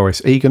by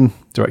Doris Egan,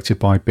 directed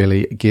by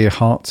Billy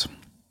Gearhart,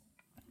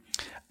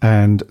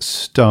 and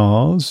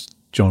stars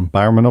John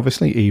Barrowman,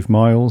 obviously, Eve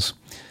Miles,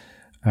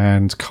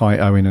 and Kai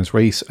Owen as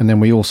Reese. And then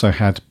we also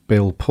had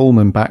Bill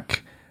Pullman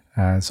back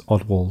as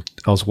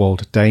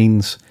Oswald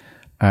Danes,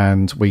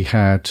 and we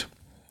had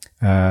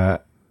Mekhi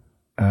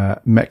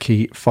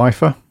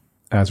Phifer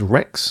as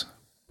Rex,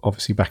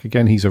 obviously back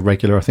again. He's a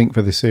regular, I think,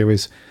 for this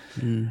series.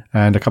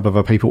 And a couple of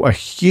other people. A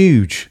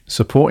huge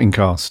supporting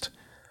cast,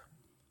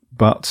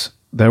 but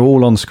they're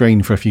all on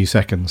screen for a few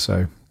seconds,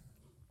 so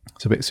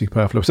it's a bit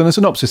superfluous. And the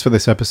synopsis for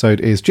this episode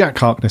is Jack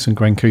Harkness and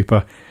Gwen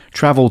Cooper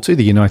travel to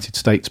the United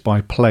States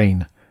by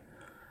plane.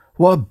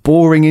 What a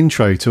boring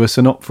intro to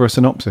for a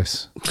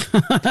synopsis.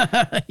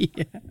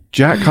 Yeah.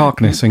 Jack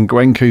Harkness and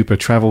Gwen Cooper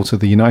travel to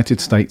the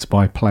United States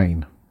by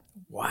plane.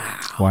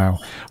 Wow.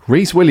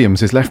 Rhys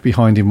Williams is left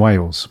behind in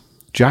Wales.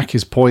 Jack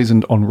is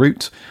poisoned en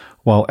route,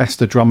 while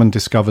Esther Drummond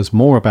discovers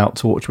more about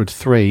Torchwood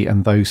 3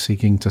 and those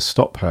seeking to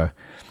stop her.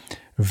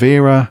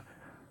 Vera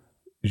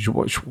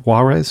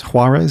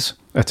Juarez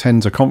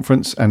attends a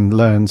conference and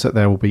learns that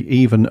there will be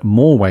even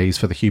more ways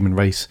for the human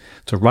race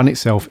to run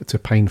itself to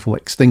painful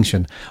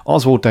extinction.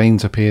 Oswald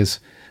Danes appears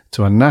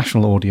to a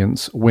national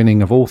audience,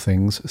 winning of all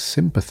things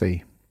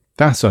sympathy.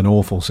 That's an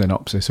awful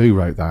synopsis. Who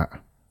wrote that?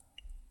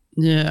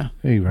 Yeah.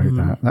 Who wrote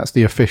that? That's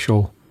the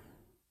official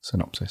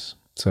synopsis.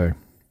 So,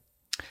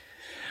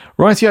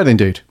 rightio then,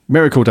 dude.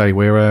 Miracle Day.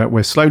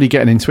 We're slowly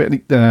getting into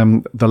it.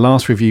 The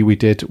last review we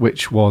did,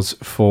 which was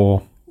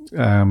for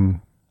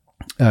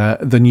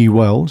The New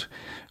World,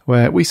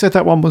 where we said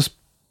that one was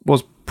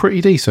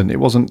pretty decent. It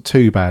wasn't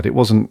too bad. It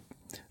wasn't.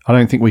 I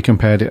don't think we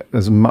compared it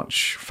as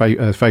much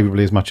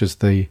favorably as much as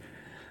the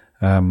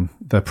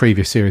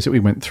previous series that we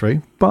went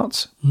through,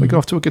 but we got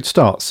off to a good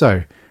start.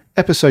 So,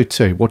 episode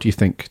 2. What do you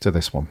think to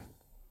this one?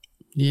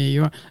 Yeah,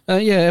 you're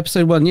right.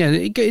 Episode 1. Yeah,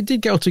 it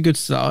did get off to a good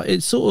start.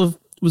 It sort of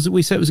was.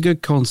 We said it was a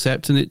good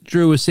concept, and it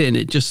drew us in.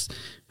 It just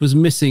was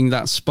missing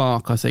that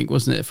spark, I think,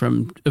 wasn't it,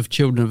 of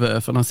Children of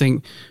Earth? And I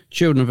think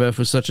Children of Earth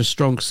was such a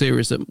strong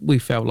series that we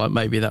felt like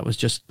maybe that was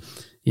just,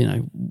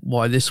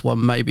 why this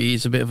one maybe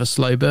is a bit of a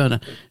slow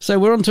burner. So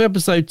we're on to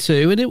episode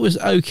 2, and it was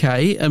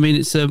okay. I mean,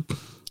 it's an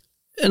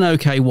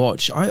okay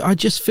watch. I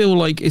just feel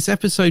like it's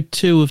episode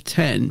 2 of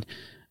 10,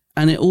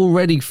 and it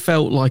already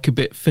felt like a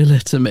bit filler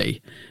to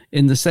me,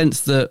 in the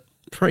sense that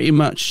pretty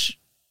much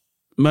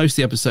most of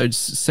the episodes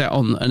set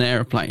on an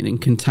aeroplane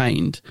and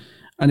contained,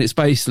 and it's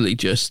basically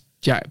just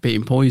Jack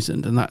being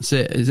poisoned, and that's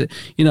it. Is it?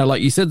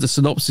 Like you said, the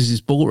synopsis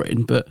is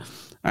boring, but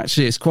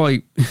actually it's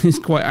quite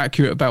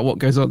accurate about what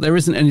goes on. There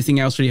isn't anything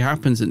else really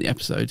happens in the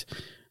episode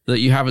that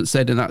you haven't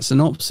said in that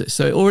synopsis.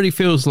 So it already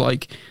feels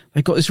like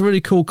they've got this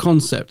really cool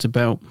concept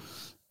about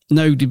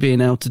nobody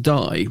being able to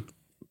die,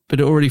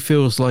 but it already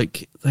feels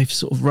like they've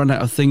sort of run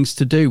out of things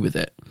to do with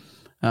it.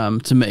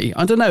 To me,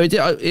 I don't know.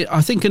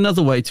 I think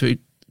another way to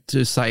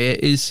say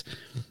it is,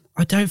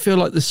 I don't feel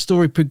like the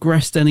story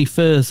progressed any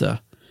further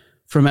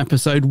from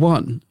episode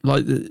 1.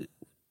 Like,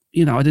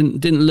 I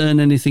didn't learn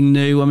anything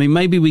new. I mean,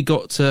 maybe we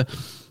got to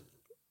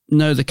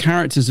know the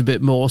characters a bit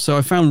more. So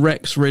I found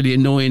Rex really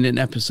annoying in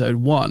episode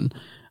 1,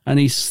 and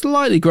he's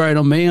slightly growing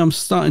on me. I'm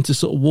starting to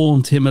sort of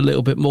warm to him a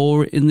little bit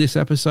more in this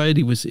episode.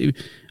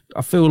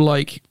 I feel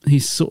like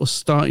he's sort of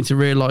starting to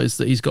realise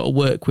that he's got to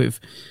work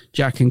with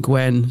Jack and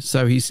Gwen,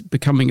 so he's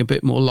becoming a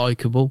bit more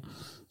likeable.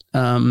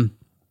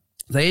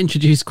 They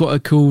introduced quite a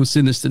cool,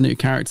 sinister new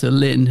character,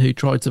 Lynn, who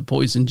tried to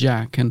poison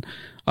Jack, and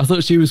I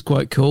thought she was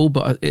quite cool,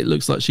 but it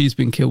looks like she's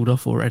been killed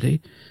off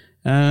already.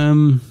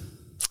 I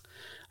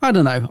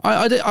don't know.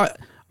 I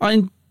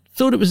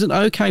thought it was an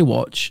okay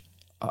watch,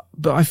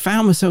 but I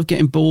found myself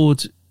getting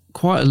bored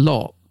quite a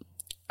lot,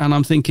 and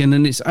I'm thinking,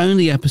 and it's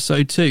only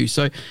episode 2,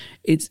 so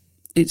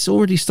it's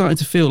already starting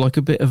to feel like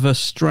a bit of a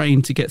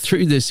strain to get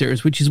through this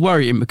series, which is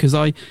worrying, because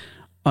I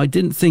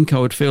didn't think I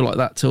would feel like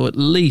that till at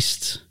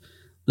least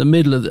the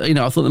middle of I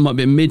thought there might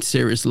be a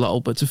mid-series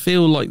lull, but to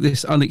feel like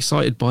this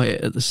unexcited by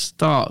it at the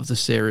start of the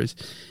series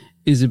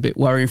is a bit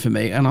worrying for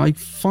me. And I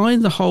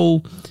find the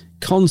whole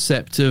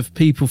concept of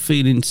people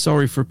feeling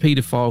sorry for a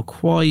paedophile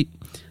quite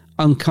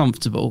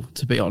uncomfortable,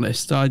 to be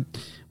honest.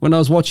 When I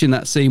was watching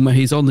that scene where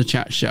he's on the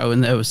chat show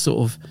and there was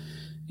sort of,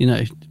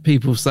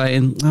 people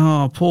saying,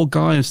 "Oh, poor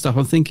guy" and stuff,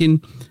 I'm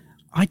thinking,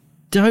 I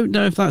don't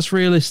know if that's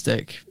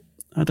realistic.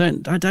 I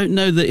don't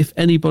know that if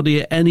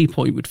anybody at any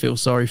point would feel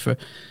sorry for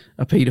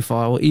a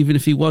paedophile, even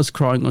if he was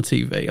crying on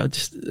TV.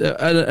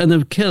 And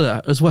a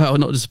killer as well,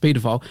 not just a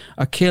paedophile,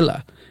 a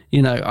killer.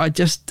 I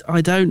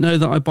don't know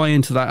that I buy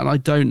into that, and I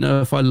don't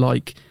know if I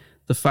like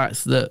the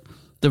fact that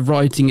the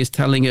writing is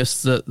telling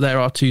us that there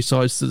are two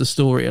sides to the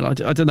story. And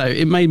I don't know,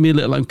 it made me a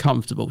little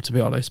uncomfortable, to be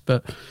honest.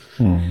 But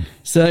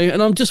so,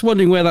 and I'm just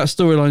wondering where that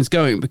storyline's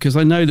going, because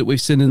I know that we've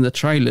seen in the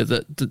trailer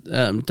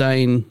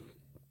that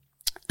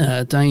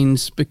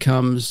Danes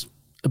becomes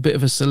a bit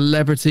of a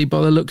celebrity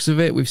by the looks of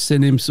it. We've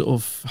seen him sort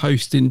of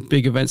hosting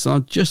big events, and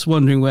I'm just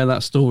wondering where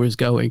that story is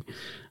going.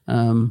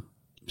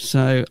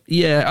 So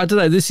yeah, I don't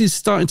know. This is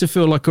starting to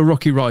feel like a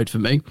rocky ride for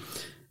me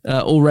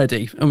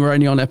already, and we're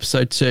only on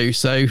episode 2.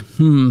 So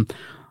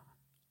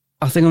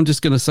I think I'm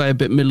just going to say a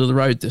bit middle of the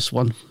road, this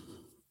one,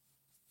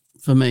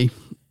 for me.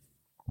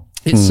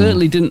 It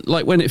certainly didn't,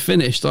 like when it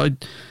finished, I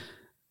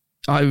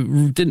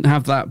didn't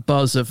have that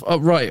buzz of, oh,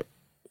 right,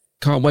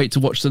 can't wait to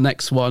watch the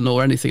next one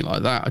or anything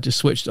like that. I just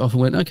switched it off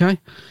and went, okay.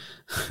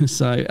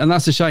 So, and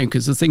that's a shame,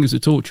 because the thing is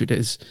with Torchwood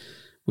is,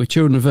 with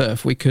Children of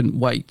Earth, we couldn't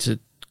wait to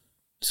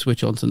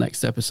switch on to the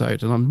next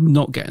episode, and I'm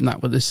not getting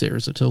that with this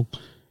series at all.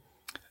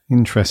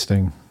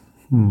 Interesting.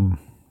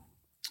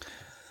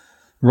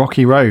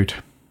 Rocky Road.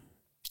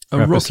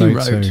 A rocky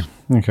road.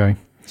 2. Okay.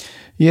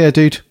 Yeah,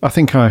 dude. I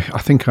think I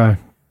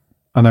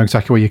know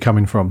exactly where you're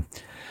coming from.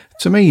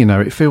 To me,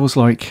 it feels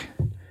like,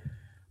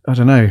 I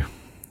don't know.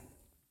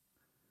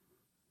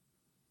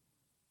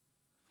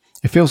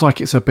 It feels like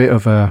it's a bit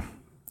of a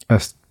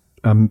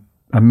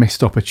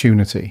missed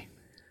opportunity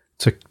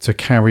to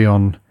carry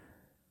on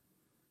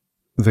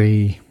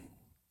the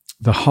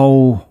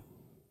whole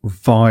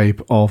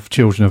vibe of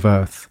Children of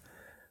Earth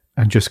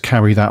and just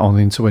carry that on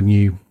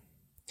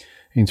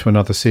into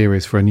another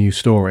series for a new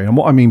story. And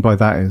what I mean by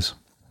that is,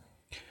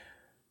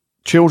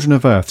 Children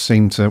of Earth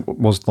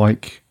was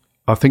like,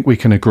 I think we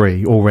can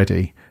agree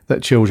already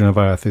that Children of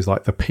Earth is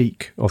like the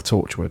peak of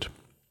Torchwood.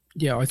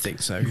 Yeah, I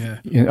think so, yeah.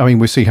 I mean,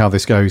 we'll see how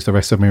this goes the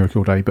rest of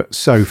Miracle Day, but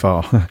so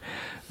far,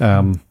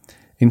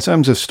 in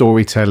terms of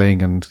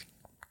storytelling and,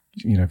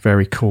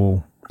 very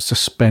cool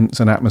suspense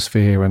and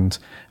atmosphere, and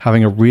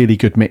having a really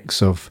good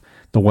mix of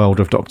the world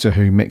of Doctor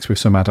Who mixed with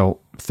some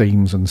adult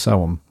themes and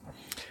so on.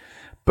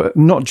 But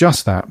not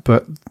just that,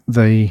 but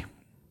the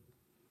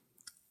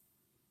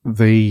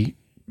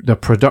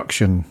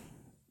production,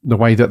 the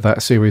way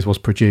that series was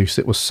produced,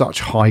 it was such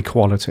high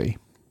quality.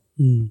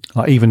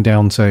 Like even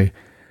down to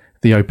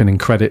the opening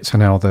credits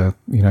and how the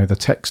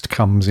text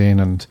comes in,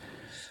 and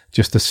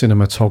just the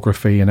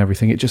cinematography and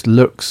everything. It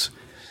looks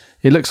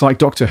like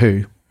Doctor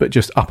Who, but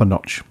just up a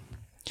notch.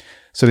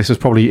 So this was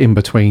probably in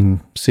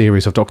between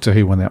series of Doctor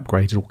Who when they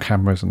upgraded all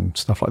cameras and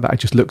stuff like that. It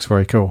just looks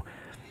very cool.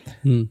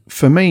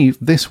 For me,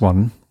 this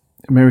one,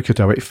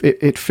 Mirikado,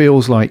 it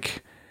feels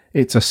like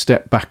it's a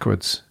step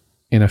backwards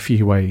in a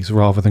few ways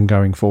rather than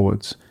going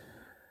forwards.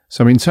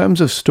 So in terms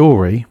of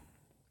story,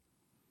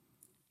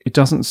 it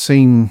doesn't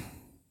seem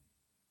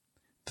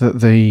that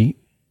the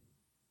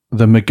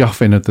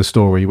MacGuffin of the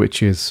story,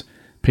 which is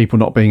people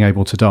not being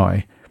able to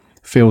die,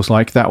 feels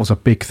like that was a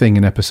big thing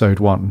in episode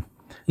 1.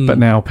 But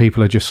now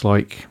people are just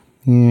like,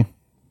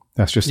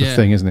 that's just a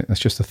thing, isn't it? That's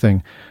just a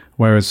thing.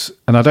 Whereas,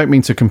 and I don't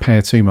mean to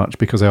compare too much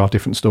because they are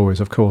different stories,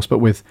 of course, but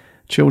with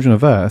Children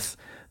of Earth,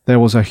 there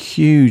was a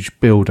huge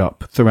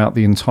build-up throughout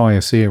the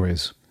entire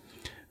series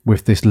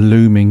with this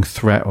looming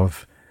threat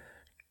of,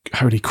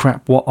 holy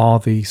crap, what are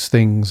these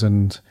things?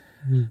 And,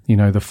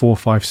 the 4,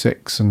 5,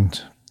 6,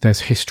 and there's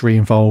history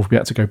involved. We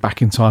had to go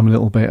back in time a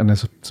little bit, and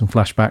there's some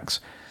flashbacks.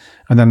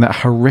 And then that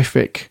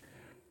horrific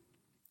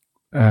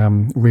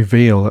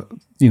reveal,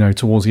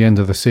 towards the end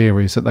of the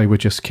series, that they were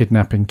just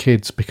kidnapping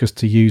kids because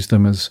to use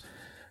them as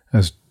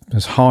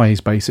highs,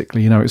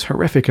 basically. It's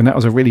horrific, and that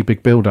was a really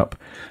big build-up.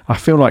 I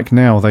feel like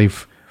now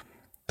they've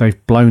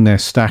blown their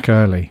stack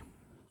early.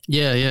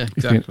 Yeah,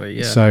 exactly.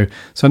 Yeah.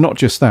 So not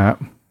just that,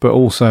 but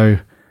also,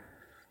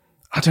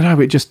 I don't know,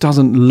 it just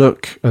doesn't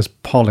look as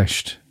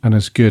polished and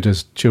as good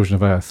as Children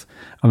of Earth.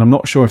 And I'm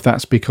not sure if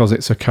that's because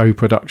it's a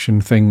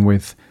co-production thing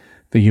with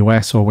the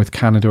US or with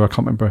Canada, I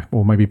can't remember,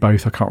 or maybe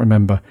both, I can't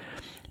remember.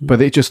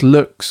 But it just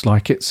looks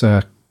like it's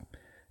a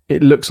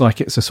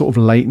sort of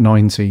late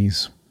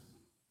 90s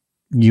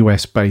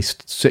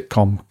US-based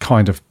sitcom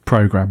kind of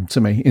program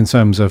to me, in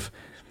terms of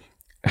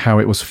how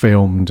it was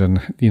filmed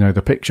and,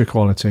 the picture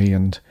quality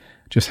and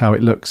just how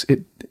it looks.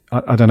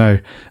 I don't know.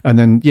 And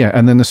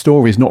then the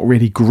story is not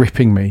really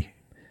gripping me.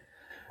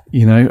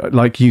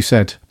 Like you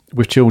said,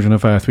 with Children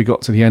of Earth, we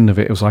got to the end of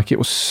it. It was like, it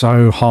was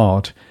so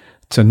hard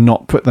to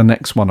not put the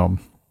next one on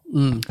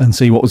and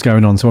see what was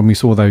going on. So when we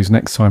saw those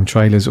next time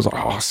trailers, it was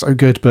like, oh, so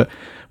good, but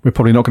we're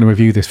probably not going to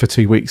review this for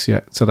 2 weeks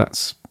yet. So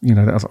that's,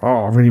 that was like,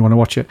 oh, I really want to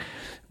watch it.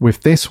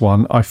 With this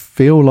one, I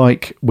feel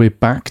like we're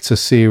back to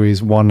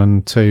series 1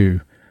 and 2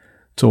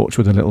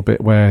 Torchwood a little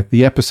bit, where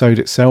the episode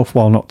itself,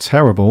 while not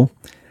terrible,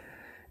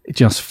 it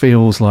just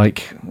feels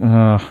like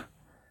I'm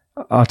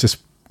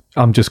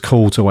just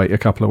cool to wait a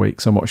couple of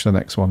weeks and watch the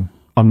next one.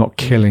 I'm not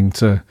killing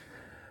to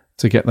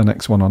get the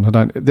next one on.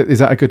 Is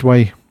that a good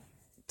way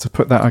to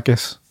put that, I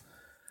guess?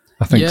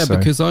 I think so. Yeah,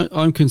 because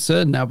I'm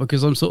concerned now,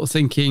 because I'm sort of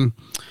thinking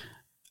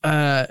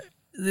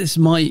this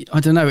might, I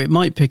don't know, it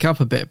might pick up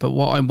a bit, but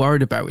what I'm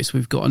worried about is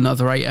we've got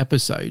another 8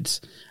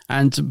 episodes.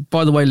 And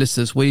by the way,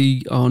 listeners,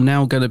 we are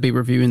now going to be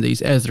reviewing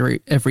these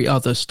every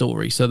other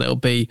story. So there'll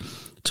be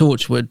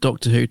Torchwood,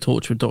 Doctor Who,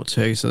 Torchwood,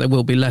 Doctor Who. So there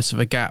will be less of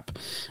a gap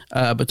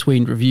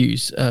between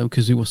reviews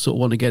because we will sort of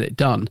want to get it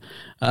done.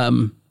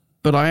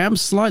 But I am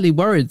slightly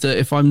worried that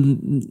if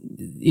I'm,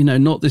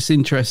 not this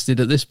interested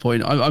at this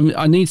point,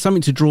 I need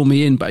something to draw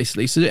me in,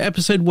 basically. So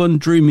episode 1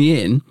 drew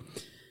me in.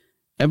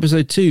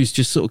 Episode 2's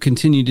just sort of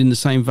continued in the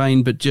same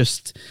vein, but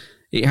just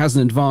it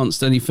hasn't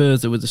advanced any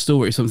further with the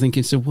story. So I'm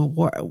thinking,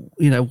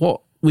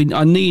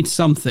 I need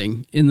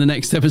something in the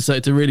next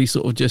episode to really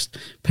sort of just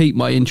pique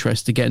my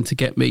interest again to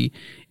get me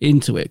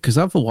into it. Because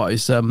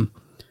otherwise,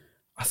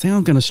 I think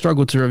I'm going to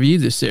struggle to review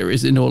this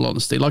series. In all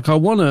honesty, like I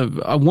want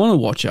to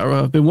watch it.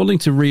 I've been wanting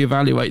to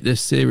reevaluate this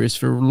series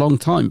for a long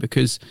time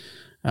because,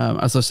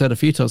 as I said a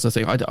few times, I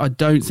think I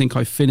don't think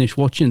I finished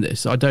watching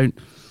this. I don't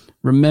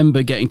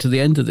remember getting to the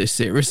end of this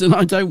series, and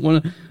I don't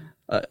want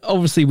to.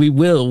 Obviously, we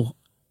will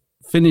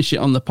finish it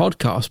on the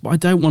podcast, but I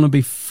don't want to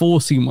be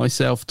forcing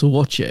myself to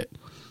watch it.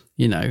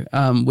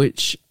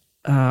 Which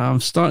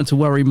I'm starting to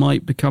worry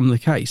might become the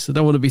case. I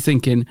don't want to be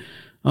thinking,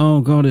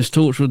 oh God, it's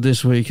Torchwood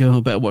this week. Oh, I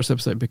better watch the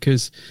episode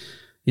because,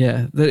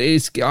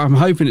 I'm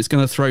hoping it's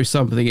going to throw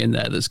something in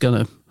there that's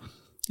going to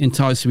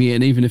entice me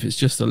in, even if it's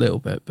just a little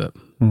bit. But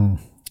I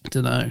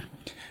don't know.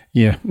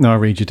 Yeah, no, I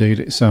read you,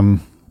 dude.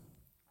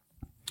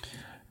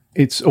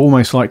 It's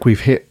almost like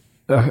we've hit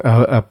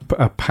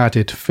a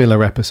padded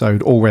filler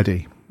episode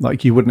already.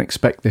 Like you wouldn't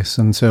expect this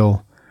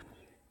until.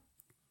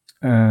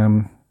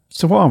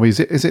 So what are we? Is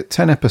it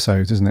 10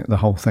 episodes? Isn't it the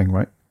whole thing?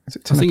 Right? Is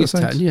it 10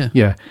 episodes? It's 10,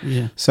 yeah.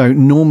 Yeah. So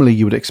normally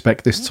you would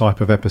expect this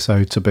type of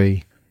episode to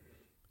be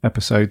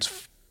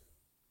episodes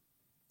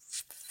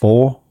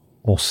 4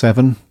 or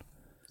 7.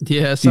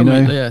 Yeah,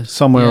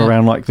 somewhere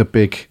around like the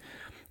big.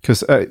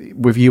 Because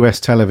with US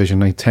television,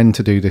 they tend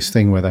to do this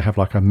thing where they have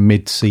like a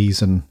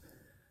mid-season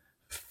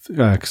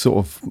sort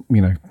of,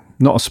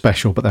 not a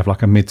special, but they have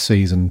like a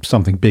mid-season,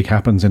 something big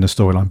happens in a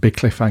storyline, big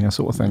cliffhanger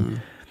sort of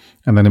thing.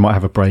 And then they might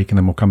have a break and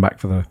then we'll come back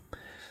for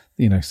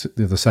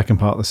the second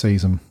part of the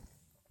season.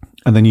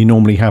 And then you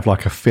normally have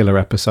like a filler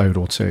episode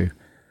or 2,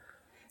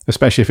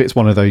 especially if it's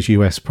one of those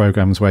US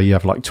programs where you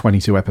have like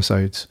 22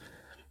 episodes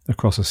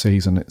across a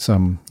season. It's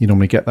you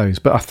normally get those.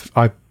 But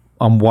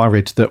I'm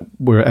worried that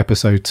we're at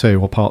episode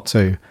 2 or part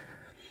 2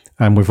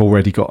 and we've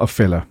already got a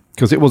filler.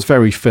 Because it was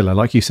very filler.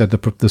 Like you said,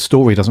 the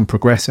story doesn't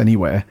progress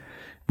anywhere.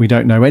 We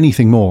don't know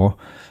anything more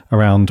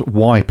around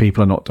why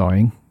people are not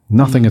dying.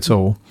 Nothing at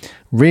all.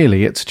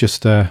 Really, it's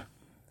just a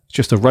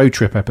road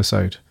trip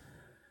episode.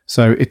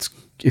 So it's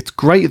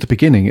great at the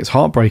beginning. It's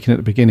heartbreaking at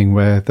the beginning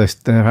where they're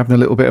having a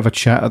little bit of a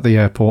chat at the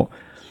airport,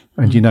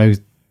 and they're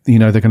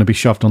going to be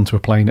shoved onto a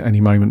plane at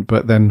any moment.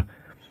 But then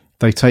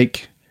they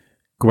take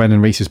Gwen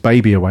and Reese's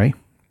baby away.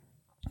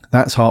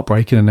 That's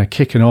heartbreaking, and they're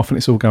kicking off, and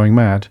it's all going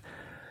mad.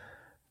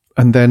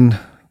 And then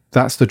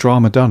that's the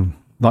drama done.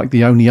 Like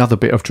the only other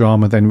bit of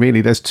drama, then really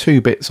there's 2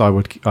 bits I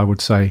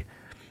would say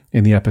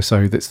in the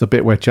episode. It's the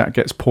bit where Jack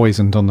gets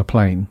poisoned on the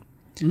plane,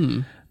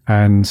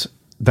 and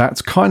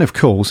that's kind of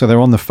cool. So they're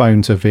on the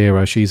phone to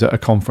Vera. She's at a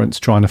conference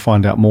trying to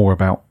find out more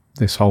about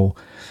this whole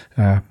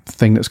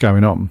thing that's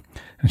going on,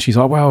 and she's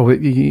like, "Well,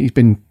 he's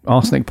been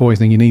arsenic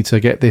poisoning. You need to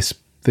get this,"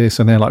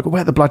 and they're like,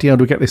 "Where the bloody hell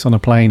do we get this on a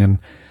plane?" And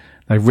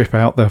they rip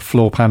out the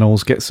floor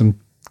panels, get some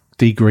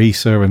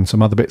degreaser and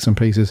some other bits and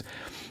pieces.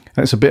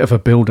 It's a bit of a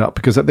build-up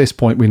because at this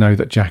point we know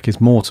that Jack is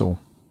mortal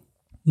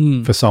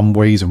for some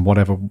reason,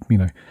 whatever,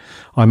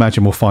 I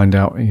imagine we'll find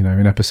out,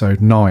 in episode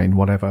 9,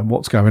 whatever,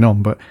 what's going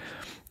on. But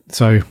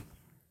so,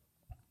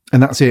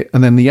 and that's it.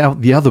 And then the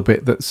other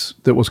bit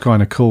that was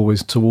kind of cool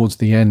is towards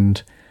the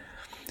end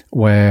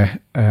where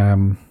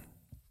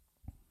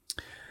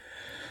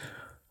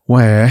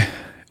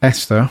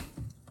Esther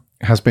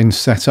has been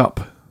set up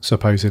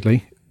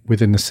supposedly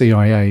within the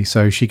CIA.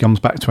 So she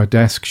comes back to her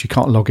desk. She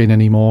can't log in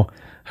anymore.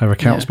 Her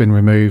account's been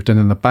removed, and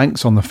then the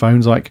bank's on the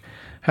phone's like,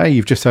 "Hey,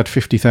 you've just had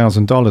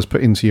 $50,000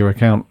 put into your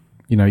account.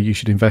 You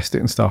should invest it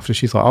and stuff." So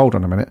she's like, "Hold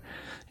on a minute,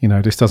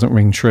 this doesn't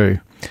ring true."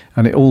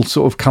 And it all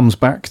sort of comes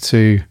back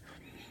to,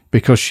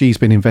 because she's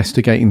been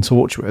investigating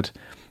Torchwood.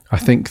 I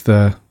think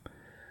the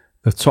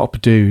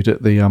top dude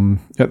at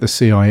the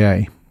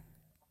CIA,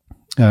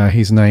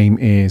 his name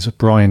is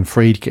Brian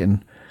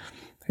Friedkin.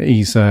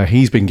 He's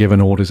been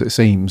given orders, it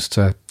seems,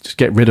 to just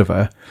get rid of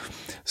her.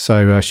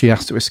 So she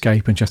has to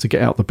escape and she has to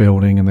get out the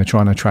building, and they're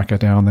trying to track her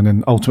down. And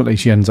then ultimately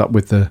she ends up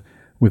with the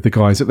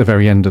guys at the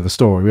very end of the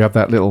story. We have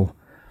that little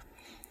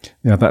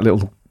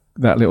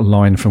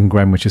line from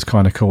Gwen, which is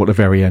kind of cool at the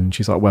very end.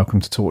 She's like,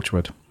 "Welcome to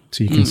Torchwood."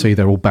 So you can see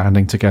they're all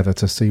banding together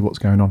to see what's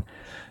going on.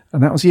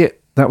 And that was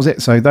it.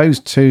 So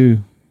those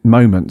 2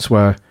 moments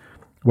were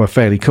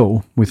fairly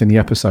cool within the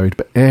episode,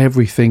 but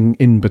everything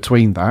in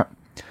between that,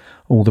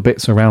 all the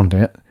bits around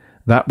it,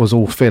 that was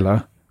all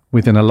filler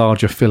within a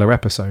larger filler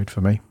episode for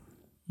me.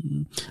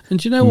 And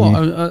do you know what?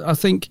 I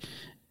think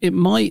it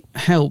might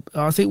help.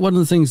 I think one of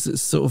the things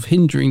that's sort of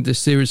hindering this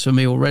series for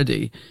me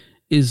already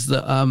is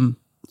that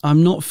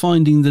I'm not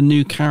finding the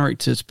new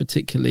characters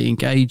particularly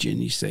engaging.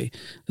 You see,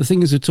 the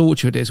thing is with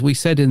Torchwood is we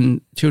said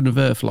in Children of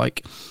Earth,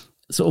 like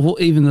sort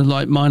of even the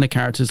like minor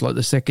characters like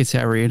the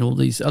secretary and all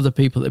these other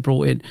people they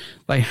brought in,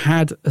 they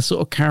had a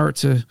sort of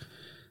character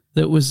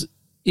that was,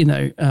 you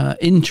know,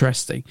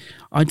 interesting.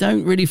 I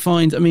don't really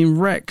find, I mean,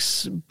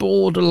 Rex,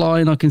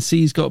 borderline, I can see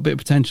he's got a bit of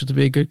potential to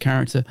be a good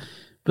character,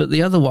 but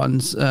the other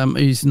ones,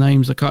 whose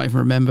names I can't even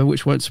remember,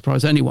 which won't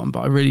surprise anyone,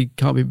 but I really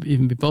can't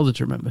even be bothered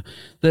to remember.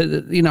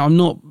 You know, I'm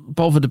not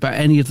bothered about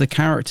any of the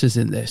characters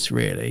in this,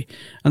 really.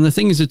 And the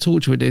thing is with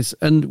Torchwood is,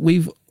 and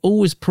we've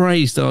always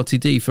praised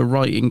RTD for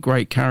writing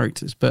great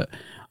characters, but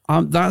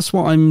that's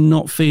what I'm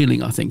not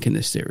feeling, I think, in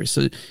this series.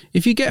 So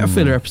if you get a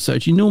filler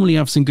episode, you normally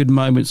have some good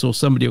moments or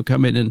somebody will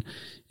come in and,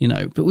 you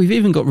know, but we've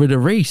even got rid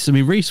of Reese. I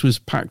mean, Reese was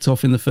packed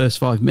off in the first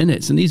 5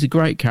 minutes and he's a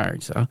great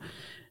character.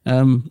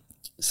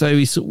 So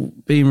he's sort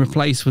of being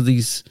replaced with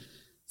these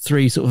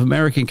 3 sort of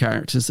American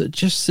characters that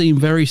just seem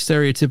very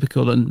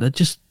stereotypical and they're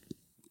just,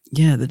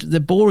 yeah, they're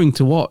boring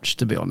to watch,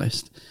 to be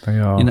honest. They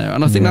are. You know,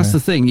 and I think that's the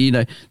thing, you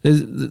know,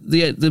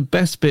 the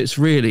best bits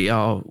really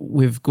are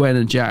with Gwen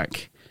and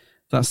Jack.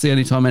 That's the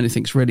only time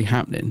anything's really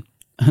happening.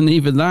 And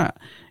even that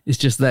is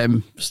just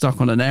them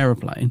stuck on an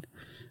aeroplane.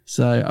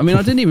 So, I mean,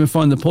 I didn't even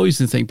find the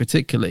poison thing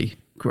particularly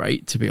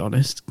great, to be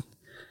honest.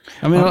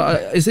 I mean,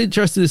 it's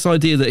interesting, this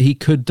idea that he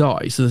could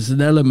die. So there's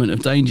an element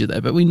of danger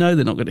there, but we know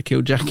they're not going to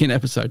kill Jack in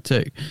episode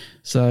 2.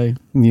 So,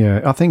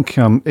 yeah, I think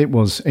it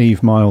was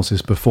Eve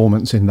Miles's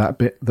performance in that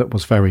bit that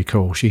was very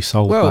cool. She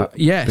sold that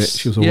bit.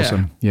 She was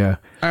awesome. Yeah.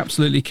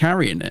 Absolutely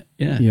carrying it.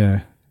 Yeah.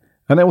 Yeah.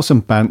 And there was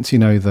some bants, you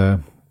know,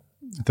 the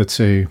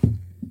 2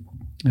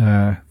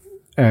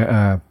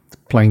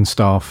 plane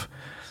staff.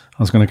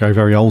 I was going to go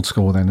very old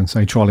school then and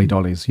say trolley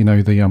dollies, you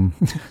know, the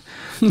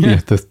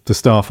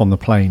staff on the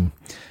plane.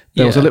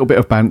 There was a little bit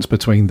of bants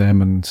between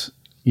them and,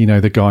 you know,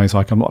 the guy's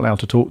like, I'm not allowed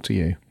to talk to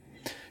you.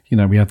 You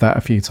know, we had that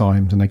a few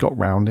times and they got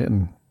round it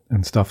and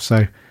stuff.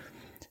 So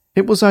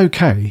it was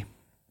okay.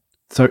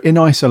 So in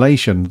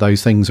isolation,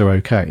 those things are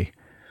okay.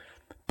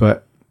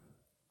 But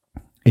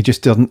it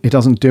just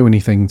doesn't do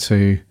anything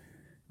to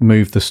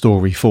move the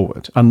story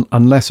forward.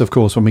 Unless, of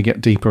course, when we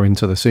get deeper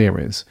into the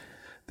series,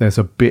 there's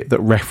a bit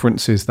that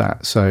references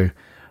that. So,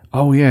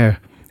 oh yeah,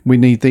 we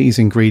need these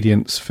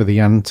ingredients for the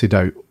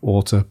antidote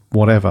or to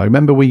whatever.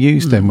 Remember we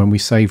used them when we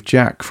saved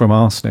Jack from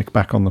arsenic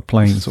back on the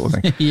plane sort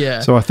of thing. Yeah.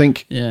 So I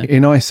think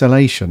in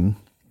isolation,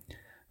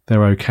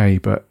 they're okay.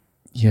 But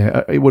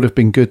yeah, it would have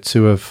been good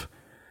to have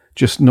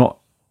just not,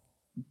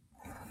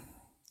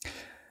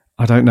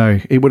 I don't know.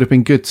 It would have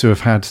been good to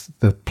have had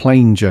the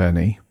plane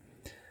journey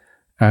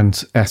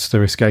and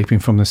Esther escaping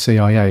from the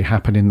CIA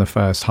happen in the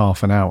first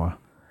half an hour.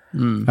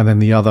 And then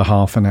the other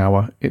half an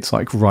hour, it's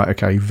like, right,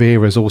 okay,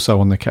 Vera's also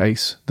on the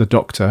case. The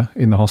doctor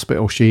in the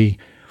hospital, she's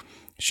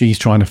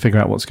trying to figure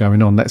out what's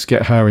going on. Let's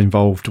get her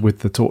involved with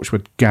the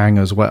Torchwood gang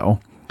as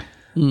well.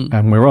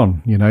 And we're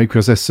on, you know,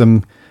 because there's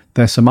some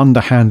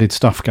underhanded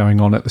stuff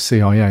going on at the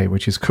CIA,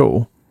 which is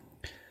cool.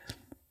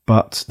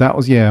 But that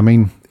was, I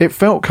mean, it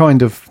felt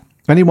kind of,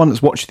 anyone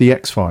that's watched the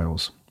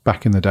X-Files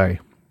back in the day,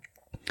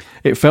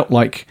 it felt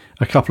like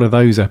a couple of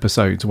those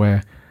episodes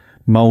where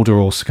Mulder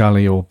or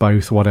Scully or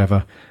both,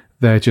 whatever,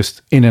 they're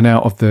just in and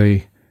out of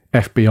the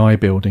FBI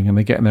building and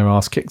they're getting their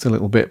ass kicked a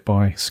little bit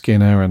by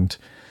Skinner and,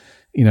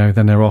 you know,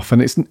 then they're off.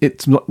 And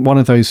it's not one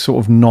of those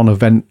sort of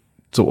non-event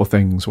sort of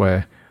things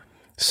where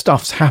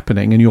stuff's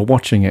happening and you're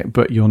watching it,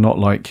 but you're not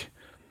like,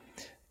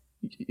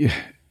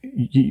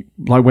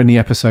 like when the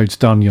episode's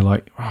done, you're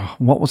like, oh,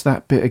 what was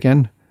that bit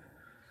again?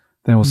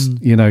 There was,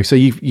 you know, so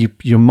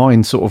your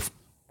mind sort of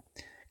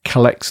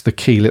collects the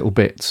key little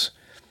bits,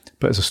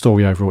 but as a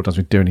story overall, it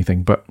doesn't do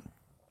anything. But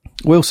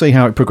we'll see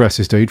how it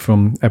progresses, dude,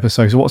 from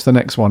episodes. So what's the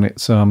next one?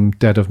 It's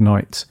Dead of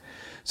Night.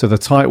 So the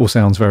title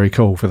sounds very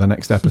cool for the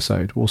next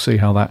episode. We'll see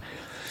how that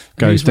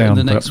goes down.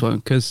 The next one,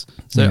 because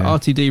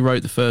RTD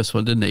wrote the first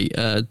one, didn't he?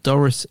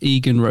 Doris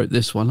Egan wrote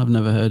this one. I've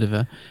never heard of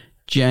her.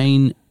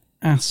 Jane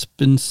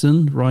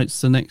Aspenson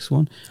writes the next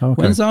one.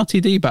 Okay. When's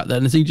RTD back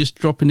then? Is he just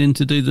dropping in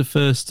to do the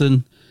first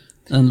and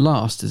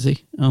last, is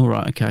he? Oh,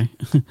 right, okay.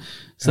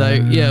 So,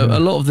 a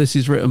lot of this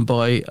is written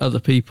by other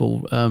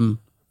people.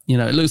 You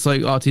know, it looks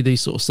like RTD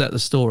sort of set the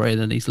story and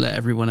then he's let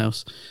everyone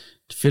else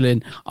fill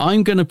in.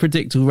 I'm going to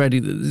predict already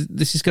that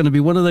this is going to be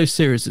one of those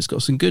series that's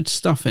got some good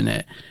stuff in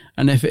it.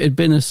 And if it had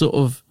been a sort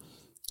of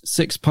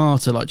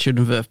 6-parter like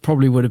Children of Earth,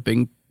 probably would have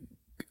been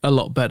a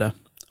lot better.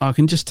 I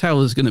can just tell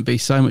there's going to be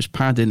so much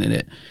padding in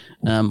it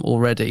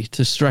already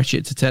to stretch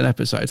it to 10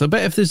 episodes. I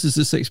bet if this is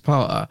a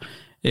 6-parter,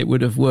 it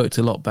would have worked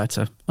a lot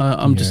better.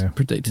 I'm just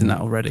predicting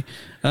that already.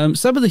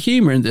 Some of the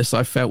humour in this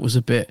I felt was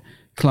a bit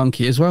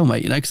clunky as well,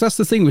 mate, you know, because that's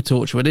the thing with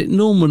Torchwood. It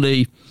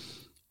normally,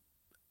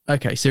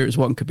 okay, series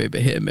 1 could be a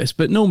bit hit and miss,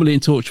 but normally in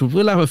Torchwood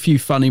we'll have a few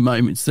funny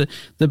moments.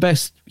 The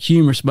best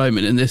humorous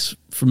moment in this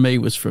from me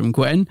was from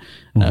Gwen,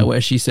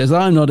 where she says,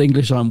 I'm not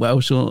English, I'm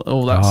Welsh, or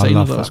all that scene.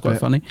 I thought that was quite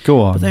funny.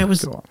 Go on. But there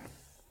was,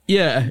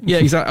 yeah,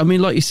 exactly. I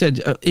mean, like you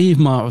said, Eve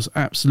Miles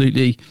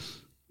absolutely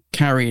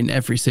carrying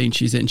every scene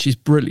she's in. She's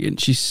brilliant.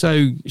 She's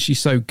so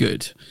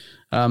good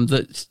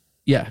that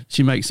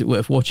she makes it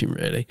worth watching,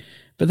 really.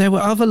 But there were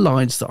other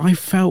lines that I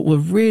felt were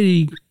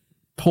really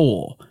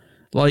poor.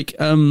 Like,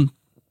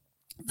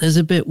 there's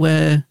a bit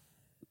where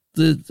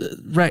the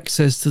Rex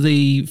says to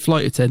the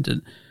flight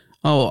attendant,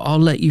 "Oh, I'll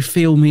let you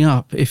fill me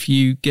up if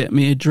you get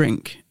me a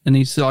drink." And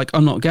he's like,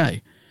 "I'm not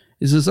gay."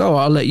 He says, "Oh,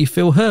 I'll let you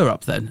fill her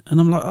up then." And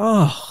I'm like,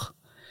 oh,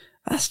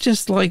 that's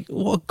just like,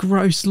 what a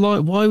gross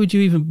line. Why would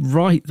you even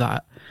write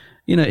that?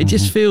 You know, it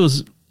just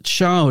feels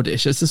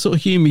childish. It's the sort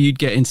of humour you'd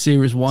get in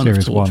series 1 of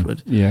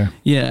Torchwood. Yeah.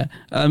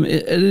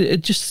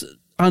 It just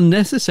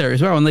unnecessary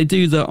as well. And they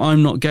do the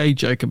 "I'm not gay"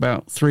 joke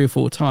about 3 or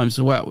 4 times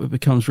as well. It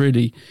becomes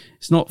really,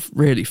 it's not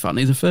really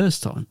funny the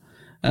first time.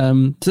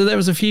 So there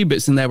was a few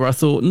bits in there where I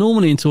thought,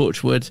 normally in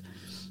Torchwood,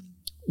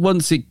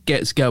 once it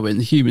gets going,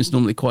 the humour's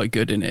normally quite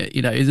good in it.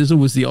 You know, there's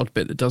always the odd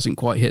bit that doesn't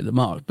quite hit the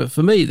mark. But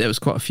for me, there was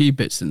quite a few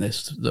bits in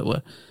this that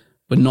were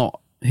not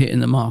hitting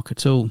the mark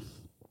at all.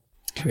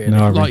 Really.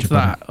 No, like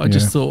that. I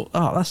just thought,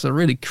 oh, that's a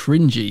really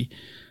cringy,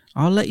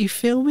 "I'll let you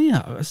fill me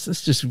up."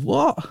 That's just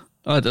what?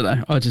 I don't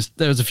know.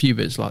 There was a few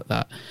bits like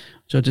that,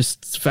 which I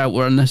just felt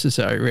were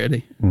unnecessary,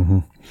 really. Mm-hmm.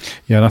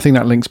 Yeah, and I think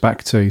that links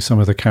back to some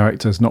of the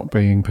characters not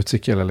being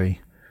particularly...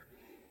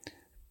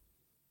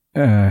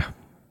 like,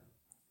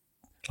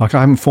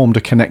 I haven't formed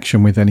a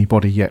connection with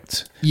anybody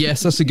yet.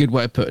 Yes, that's a good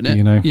way of putting it.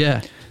 You know?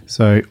 Yeah.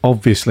 So,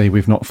 obviously,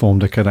 we've not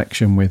formed a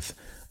connection with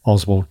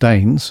Oswald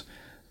Danes.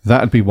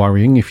 That'd be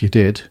worrying if you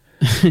did.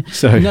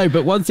 So no,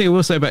 but one thing I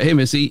will say about him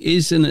is he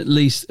is, and at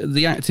least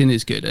the acting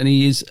is good, and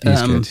he's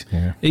good.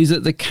 Yeah. He's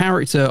at the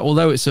character,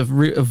 although it's a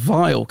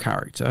vile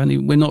character,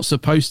 and we're not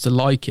supposed to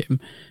like him,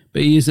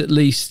 but he is at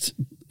least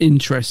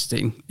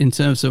interesting in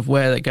terms of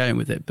where they're going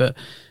with it. But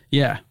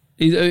yeah,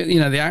 you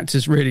know, the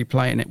actor's really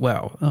playing it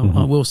well.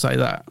 I will say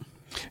that.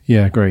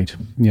 Yeah, agreed.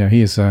 Yeah,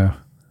 he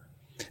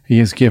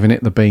is giving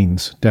it the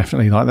beans,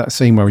 definitely. Like that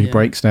scene where he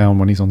breaks down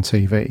when he's on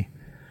TV.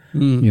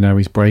 You know,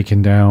 he's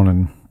breaking down,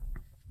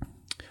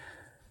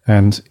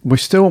 and we're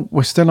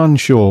still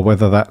unsure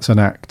whether that's an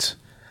act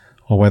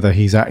or whether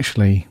he's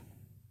actually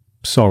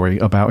sorry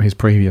about his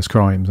previous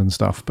crimes and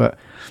stuff. But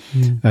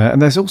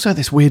and there's also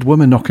this weird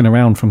woman knocking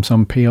around from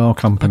some PR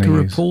company, like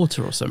a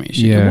reporter or something.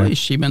 What is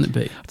she meant to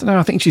be? I don't know.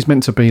 I think she's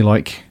meant to be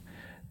like,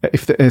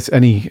 if there's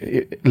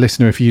any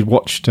listener, if you'd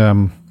watched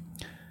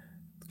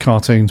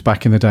cartoons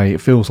back in the day,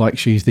 it feels like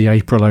she's the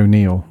April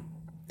O'Neil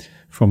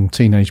from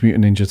Teenage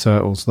Mutant Ninja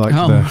Turtles, like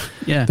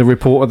the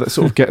reporter that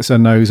sort of gets her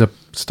nose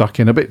stuck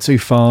in a bit too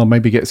far,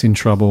 maybe gets in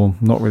trouble,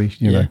 not really,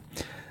 you know.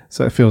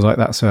 So it feels like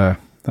that's her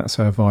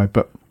vibe.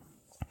 But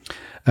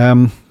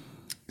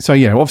so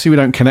yeah, obviously we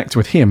don't connect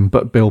with him,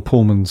 but Bill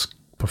Pullman's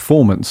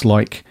performance,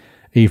 like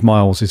Eve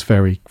Miles, is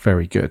very,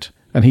 very good.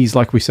 And he's,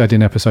 like we said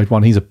in episode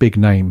 1, he's a big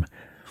name.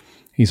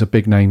 He's a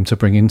big name to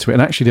bring into it.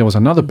 And actually there was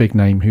another big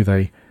name who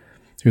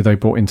they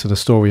brought into the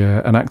story,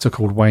 an actor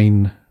called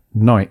Wayne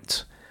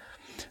Knight.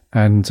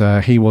 And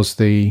he was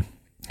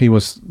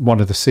one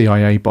of the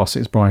CIA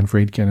bosses, Brian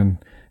Friedkin, and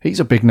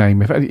he's a big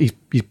name.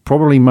 He's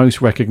probably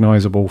most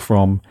recognisable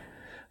from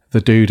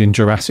the dude in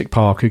Jurassic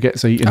Park who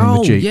gets eaten in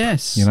the Jeep.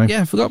 Yes, you know?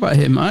 Yeah, I forgot about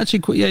him.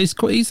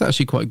 He's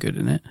actually quite good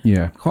in it.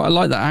 Yeah, I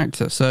like that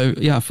actor. So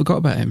yeah, I forgot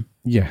about him.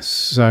 Yes,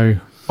 so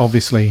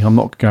obviously I'm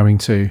not going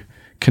to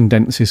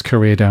condense his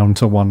career down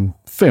to one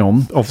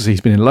film. Obviously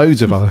he's been in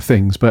loads of other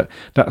things, but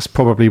that's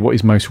probably what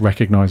he's most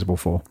recognisable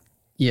for.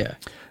 Yeah.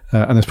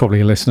 And there's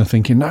probably a listener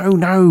thinking,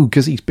 no,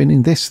 because he's been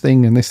in this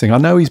thing and this thing. I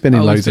know he's been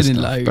in loads of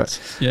stuff.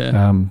 But,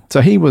 yeah. So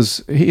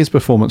his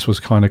performance was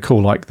kind of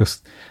cool, like the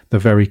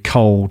very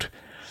cold,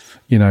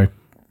 you know,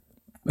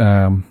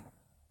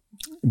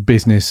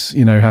 business,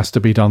 you know, has to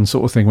be done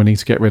sort of thing. We need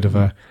to get rid of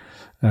a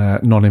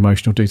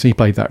non-emotional dude. So he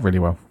played that really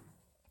well.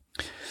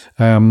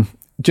 Do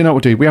you know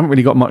what, dude? We haven't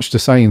really got much to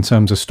say in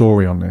terms of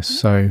story on this.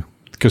 So,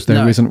 because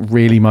there isn't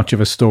really much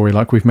of a story,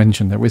 like we've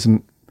mentioned, there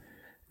isn't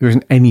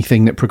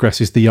anything that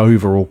progresses the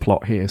overall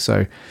plot here.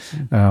 So,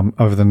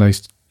 other than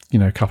those, you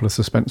know, couple of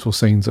suspenseful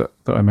scenes that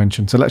I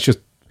mentioned. So let's just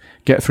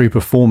get through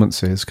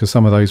performances, because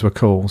some of those were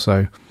cool.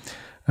 So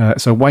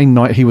Wayne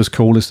Knight, he was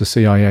cool as the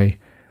CIA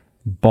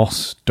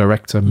boss,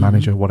 director,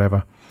 manager,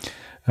 whatever.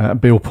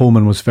 Bill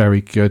Pullman was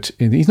very good.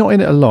 He's not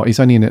in it a lot. He's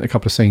only in it a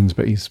couple of scenes,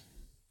 but he's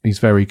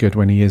very good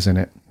when he is in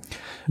it.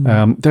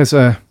 There's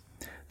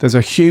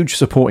a huge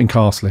supporting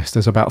cast list.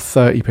 There's about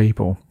 30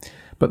 people.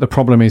 But the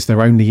problem is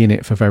they're only in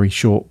it for very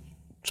short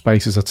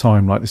spaces of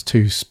time. Like there's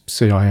 2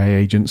 CIA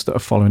agents that are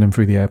following him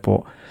through the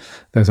airport.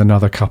 There's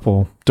another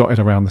couple dotted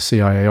around the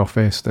CIA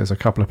office. There's a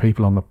couple of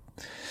people on the,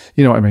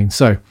 you know what I mean?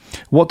 So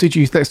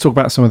let's talk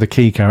about some of the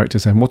key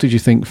characters then. What did you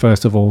think,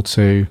 first of all,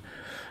 to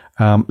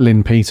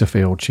Lynn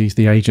Peterfield? She's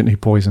the agent who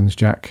poisons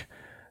Jack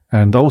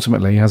and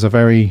ultimately has a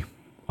very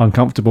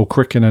uncomfortable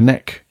crick in her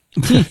neck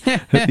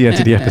at the end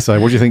of the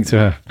episode. What do you think to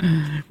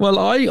her? Well,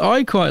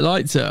 I quite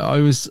liked her.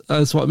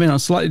 That's what I mean. I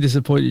was slightly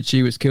disappointed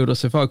she was killed off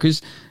so far,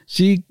 because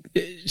she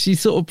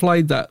sort of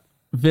played that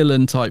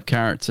villain type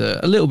character,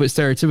 a little bit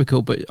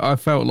stereotypical, but I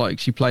felt like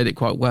she played it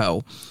quite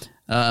well.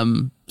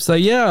 So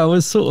yeah, I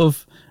was sort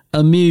of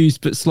amused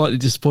but slightly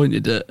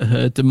disappointed at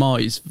her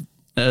demise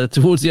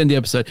towards the end of the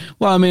episode.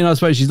 Well, I mean, I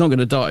suppose she's not going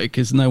to die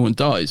because no one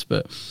dies,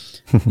 but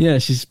yeah,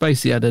 she's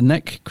basically had her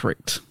neck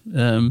cricked.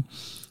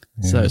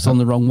 So it's on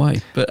the wrong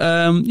way. But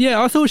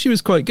yeah, I thought she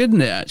was quite good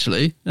in it,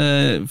 actually,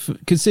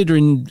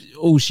 considering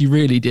all she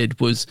really did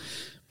was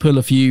pull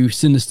a few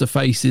sinister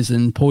faces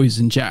and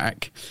poison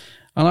Jack.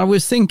 And I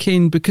was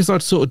thinking, because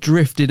I'd sort of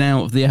drifted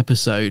out of the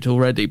episode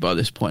already by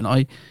this point,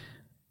 I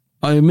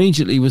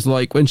immediately was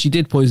like, when she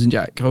did poison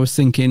Jack, I was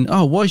thinking,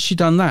 oh, why has she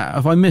done that?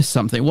 Have I missed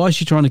something? Why is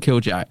she trying to kill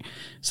Jack?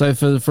 So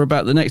for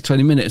about the next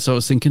 20 minutes, I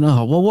was thinking,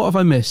 oh, well, what have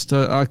I missed?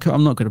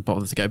 I'm not going to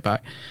bother to go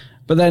back.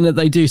 But then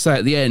they do say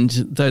at the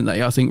end, don't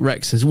they? I think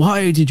Rex says,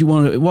 why did you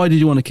want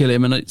to kill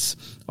him? And it's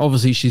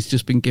obviously she's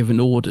just been given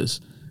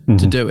orders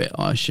to do it,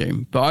 I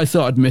assume. But I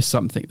thought I'd missed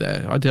something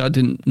there. I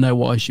didn't know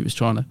why she was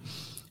trying to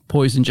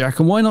poison Jack,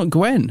 and why not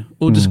Gwen?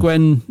 Or does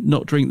Gwen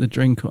not drink the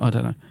drink? I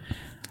don't know.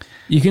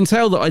 You can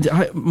tell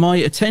that my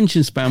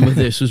attention span with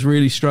this was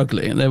really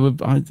struggling,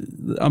 and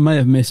I may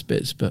have missed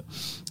bits, but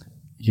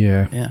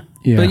yeah.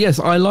 But yes,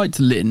 I liked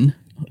Lynn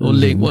or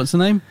Lynn. What's her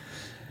name?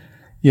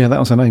 Yeah, that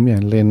was her name. Yeah,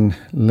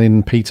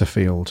 Lynn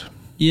Peterfield.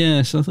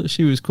 Yes, I thought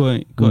she was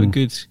quite a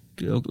good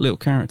little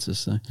character.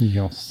 So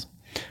yes.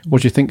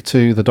 What do you think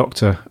to the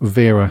Doctor,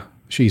 Vera?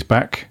 She's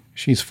back.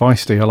 She's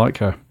feisty. I like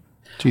her.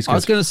 She's good. I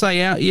was going to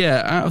say,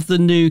 out of the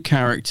new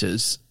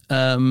characters,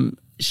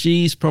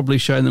 she's probably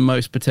shown the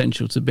most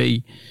potential to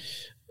be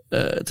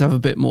to have a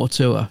bit more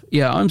to her.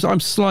 Yeah, I'm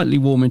slightly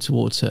warming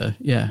towards her.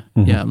 Yeah,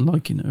 I'm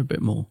liking her a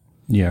bit more.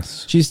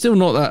 Yes, she's still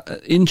not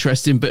that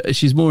interesting, but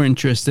she's more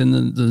interesting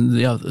than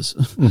the others.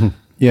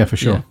 Yeah, for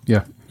sure.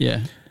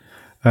 Yeah.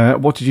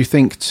 What did you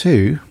think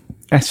to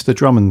Esther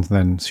Drummond?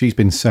 Then she's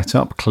been set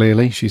up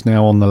clearly. She's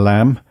now on the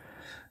lam,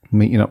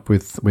 meeting up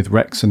with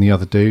Rex and the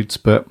other dudes.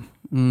 But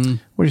what do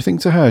you think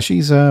to her?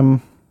 She's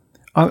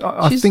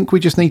I think we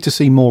just need to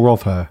see more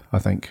of her, I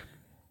think.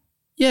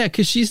 Yeah,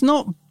 because she's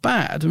not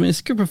bad. I mean,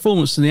 it's a good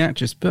performance from the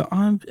actress, but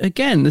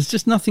again, there's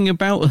just nothing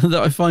about her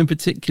that I find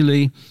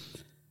particularly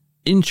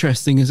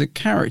interesting as a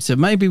character.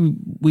 Maybe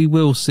we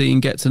will see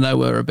and get to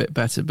know her a bit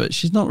better, but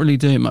she's not really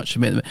doing much for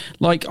me.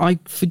 Like, I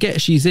forget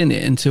she's in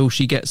it until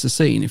she gets a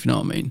scene, if you know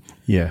what I mean.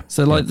 Yeah.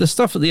 So, the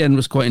stuff at the end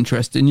was quite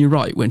interesting. You're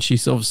right, when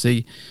she's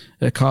obviously,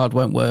 her card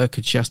won't work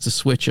and she has to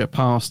switch her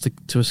pass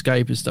to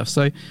escape and stuff.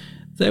 So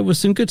there was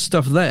some good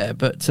stuff there,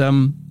 but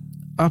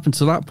up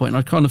until that point,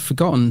 I'd kind of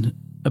forgotten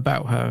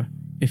about her,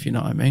 if you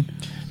know what I mean.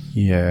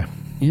 Yeah.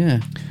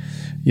 Yeah.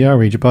 Yeah, I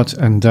read your butt.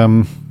 And,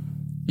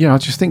 I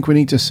just think we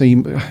need to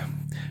see...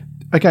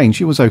 Again,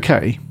 she was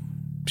okay.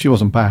 She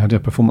wasn't bad. Her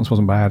performance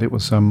wasn't bad. It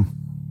was...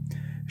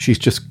 she's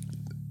just...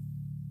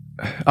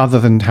 Other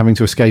than having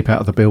to escape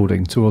out of the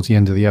building towards the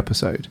end of the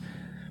episode,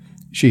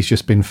 she's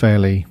just been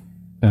fairly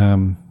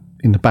in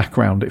the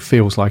background, it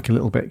feels like, a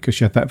little bit, because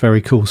she had that very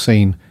cool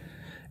scene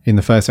in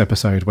the first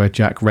episode where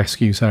Jack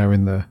rescues her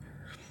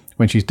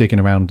when she's digging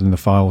around in the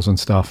files and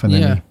stuff, and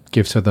then he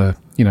gives her the,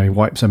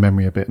 wipes her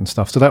memory a bit and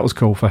stuff. So that was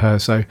cool for her.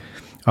 So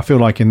I feel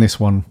like in this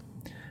one,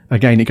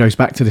 again, it goes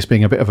back to this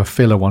being a bit of a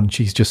filler one.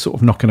 She's just sort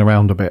of knocking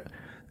around a bit.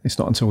 It's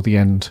not until the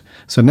end.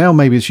 So now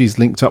maybe she's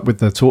linked up with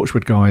the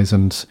Torchwood guys,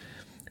 and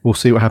we'll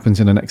see what happens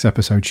in the next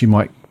episode. She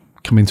might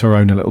come into her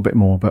own a little bit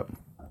more, but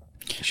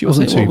she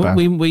wasn't too bad.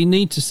 We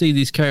need to see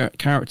these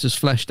characters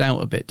fleshed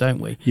out a bit, don't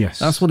we? Yes.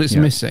 That's what it's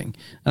missing.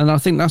 And I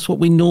think that's what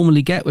we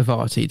normally get with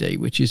RTD,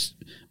 which is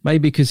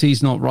maybe because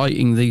he's not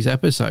writing these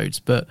episodes,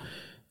 but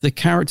the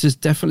characters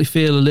definitely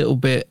feel a little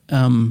bit...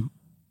 not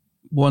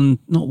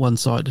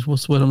one-sided.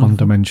 What's the word?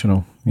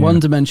 One-dimensional. Yeah.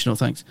 One-dimensional.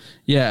 Thanks.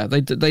 Yeah,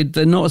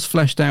 they're not as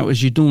fleshed out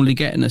as you'd normally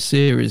get in a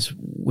series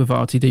with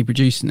RTD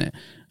producing it.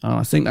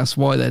 I think that's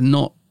why they're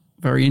not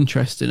very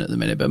interesting at the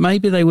minute. But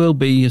maybe they will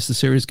be as the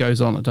series goes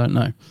on. I don't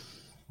know.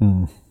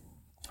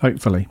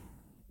 Hopefully,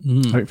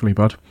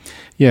 bud.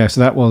 Yeah. So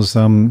that was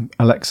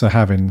Alexa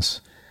Havins,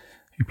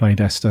 who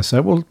played Esther.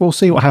 So we'll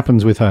see what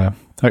happens with her.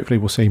 Hopefully,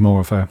 we'll see more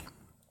of her.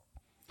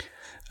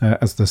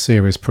 As the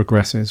series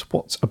progresses.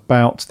 What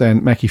about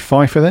then Mackie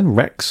Pfeiffer then?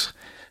 Rex.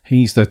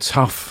 He's the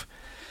tough...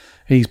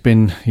 He's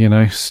been,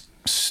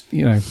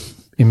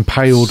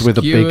 impaled with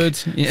a big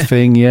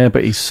thing,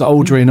 but he's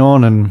soldiering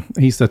on, and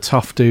he's the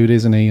tough dude,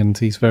 isn't he? And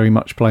he's very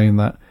much playing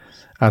that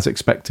as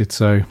expected.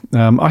 So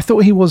I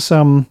thought he was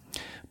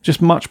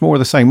just much more of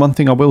the same. One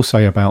thing I will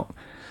say about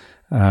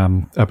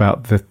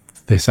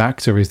this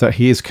actor is that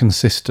he is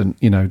consistent.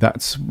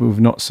 We've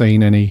not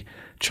seen any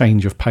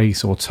change of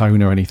pace or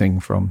tone or anything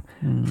from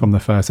the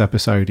first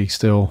episode. He's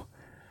still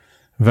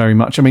very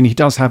much... I mean, he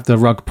does have the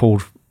rug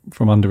pulled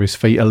from under his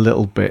feet a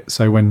little bit.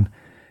 So when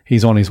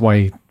he's on his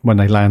way, when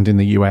they land in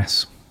the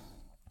US,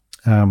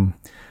 and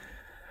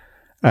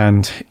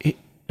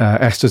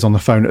Esther's on the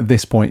phone at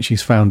this point,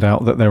 she's found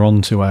out that they're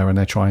onto her and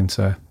they're trying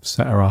to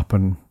set her up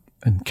and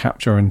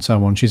capture her and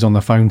so on. She's on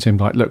the phone to him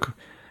like, look,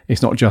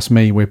 it's not just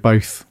me. We're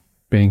both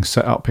being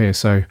set up here.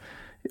 So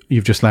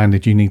you've just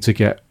landed. You need to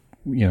get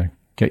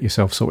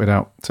yourself sorted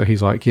out. So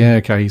he's like, yeah,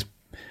 okay. He's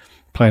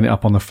playing it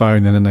up on the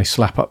phone, and then they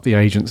slap up the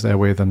agents they're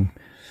with, and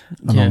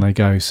on they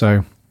go.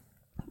 So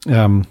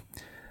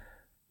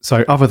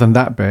So other than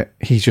that bit,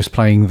 he's just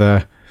playing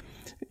the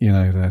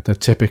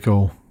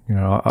typical,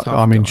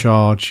 I'm in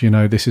charge,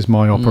 this is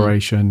my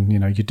operation,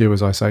 you do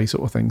as I say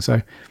sort of thing.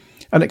 So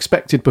an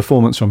expected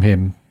performance from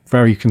him,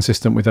 very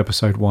consistent with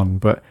episode 1,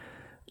 but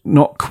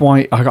not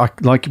quite,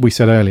 like we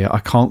said earlier, I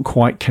can't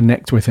quite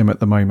connect with him at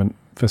the moment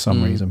for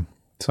some reason.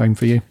 Same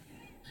for you?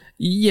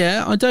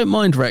 Yeah, I don't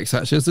mind Rex,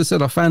 actually. As I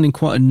said, I found him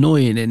quite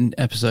annoying in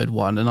episode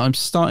 1, and I'm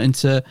starting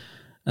to,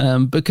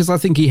 because I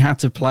think he had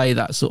to play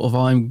that sort of,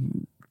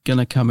 I'm going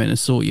to come in and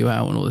sort you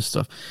out and all this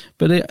stuff.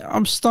 But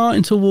I'm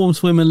starting to warm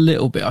to him a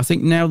little bit. I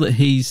think now that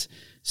he's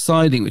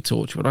siding with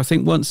Torchwood, I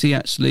think once he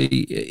actually,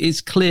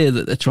 it's clear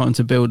that they're trying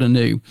to build a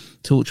new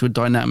Torchwood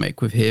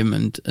dynamic with him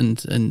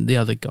and the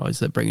other guys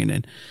they're bringing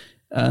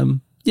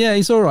in. Yeah,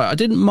 he's all right. I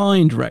didn't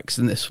mind Rex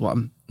in this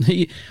one.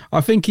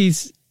 I think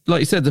he's, like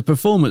you said, the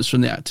performance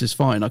from the actor is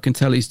fine. I can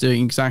tell he's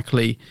doing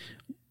exactly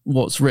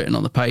what's written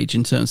on the page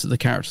in terms of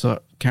the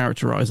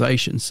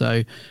characterization.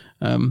 So,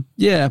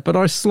 yeah, but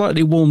I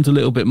slightly warmed a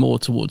little bit more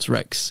towards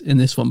Rex in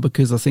this one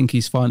because I think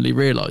he's finally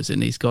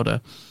realising he's got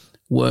to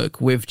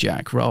work with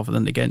Jack rather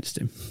than against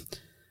him.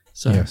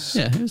 So, yes.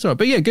 Yeah, it's all right.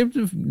 But yeah,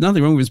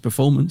 nothing wrong with his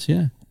performance,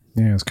 yeah.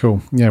 Yeah, it's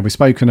cool. Yeah, we've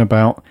spoken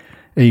about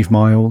Eve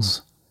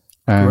Miles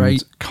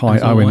and Kai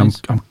Owen.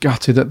 I'm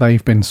gutted that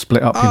they've been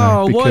split up,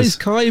 because, why has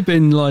Kai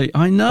been like,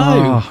 I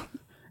know.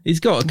 He's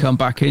got to come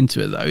back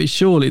into it, though.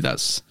 Surely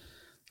that's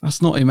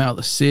not him out of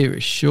the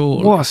series,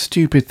 sure. What a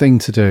stupid thing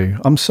to do.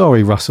 I'm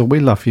sorry, Russell. We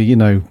love you. You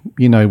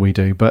know we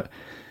do. But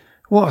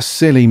what a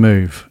silly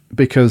move.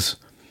 Because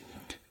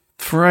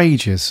for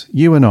ages,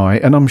 you and I,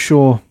 and I'm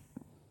sure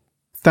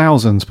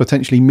thousands,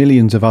 potentially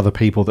millions of other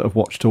people that have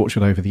watched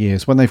Torchwood over the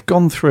years, when they've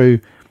gone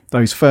through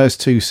those first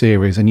 2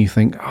 series and you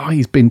think,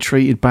 he's been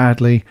treated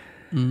badly.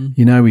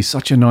 He's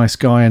such a nice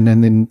guy. And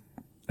then in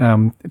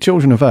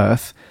Children of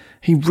Earth,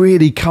 he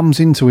really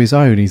comes into his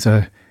own. He's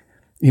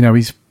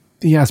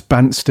he has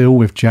bant still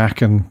with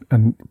Jack,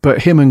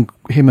 but him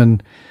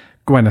and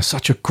Gwen are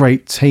such a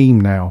great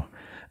team now,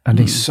 and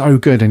he's so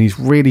good, and he's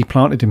really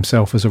planted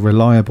himself as a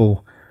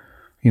reliable,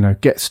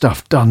 get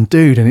stuff done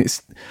dude, and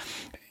he's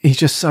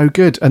just so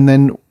good. And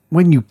then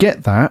when you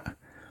get that,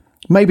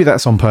 maybe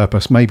that's on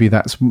purpose, maybe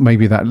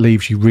that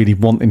leaves you really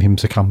wanting him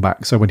to come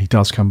back. So when he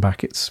does come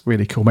back, it's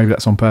really cool. Maybe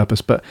that's on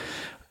purpose, but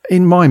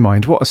in my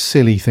mind, what a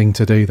silly thing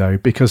to do though,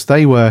 because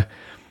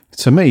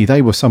to me,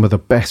 they were some of the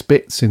best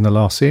bits in the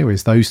last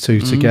series. Those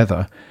two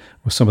together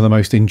were some of the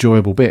most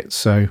enjoyable bits.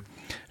 So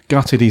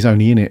gutted he's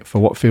only in it for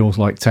what feels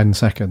like 10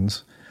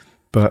 seconds.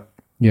 But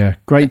yeah,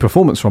 great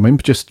performance from him,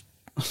 just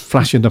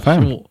flash in the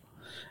pan. Sure.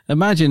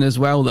 Imagine as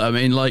well that,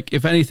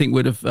 if anything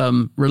would have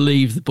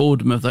relieved the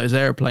boredom of those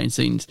airplane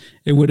scenes,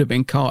 it would have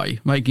been Kai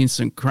making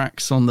some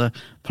cracks on the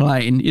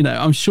plane.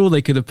 I'm sure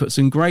they could have put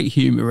some great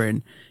humour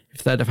in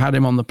if they'd have had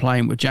him on the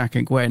plane with Jack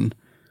and Gwen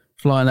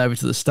flying over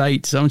to the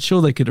States. I'm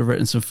sure they could have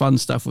written some fun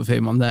stuff with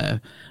him on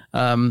there.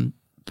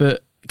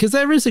 But because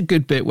there is a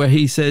good bit where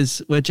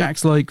where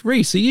Jack's like,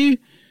 Reese, are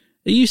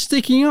you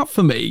sticking up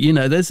for me?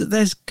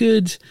 There's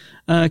good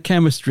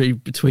chemistry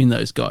between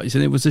those guys.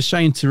 And it was a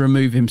shame to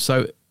remove him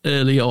so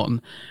early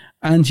on.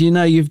 And,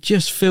 you've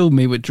just filled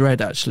me with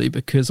dread, actually,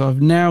 because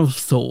I've now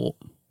thought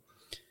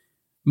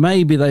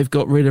maybe they've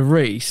got rid of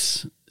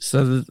Reese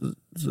so that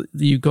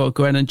you've got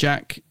Gwen and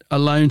Jack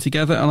alone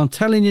together. And I'm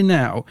telling you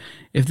now,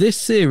 if this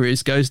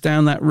series goes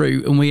down that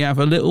route and we have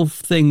a little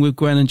thing with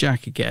Gwen and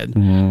Jack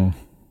again,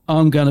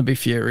 I'm going to be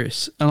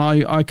furious. And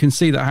I can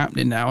see that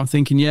happening now. I'm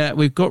thinking, yeah,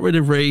 we've got rid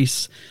of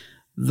Reese.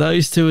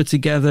 Those two are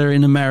together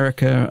in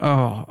America.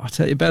 I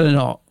tell you, better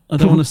not. I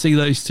don't want to see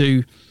those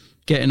two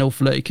getting all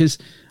flirty, because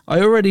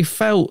I already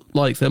felt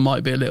like there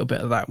might be a little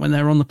bit of that when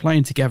they were on the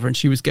plane together and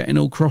she was getting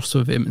all cross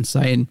with him and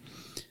saying,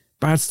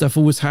 bad stuff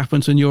always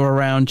happens when you're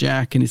around,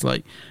 Jack. And he's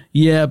like,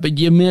 yeah, but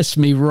you miss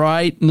me,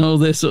 right? And all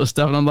this sort of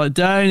stuff. And I'm like,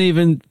 don't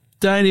even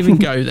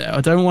go there.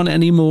 I don't want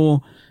any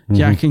more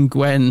Jack and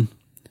Gwen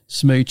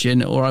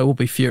smooching, or I will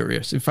be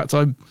furious. In fact,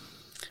 I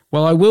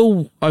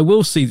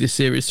will see this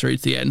series through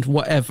to the end,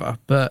 whatever,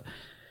 but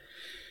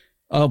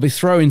I'll be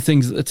throwing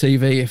things at the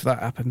TV if that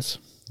happens.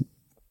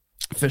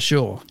 For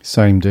sure.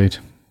 Same, dude.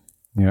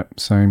 Yep,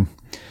 same.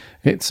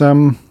 It's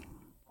let's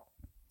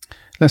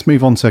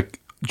move on to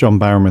John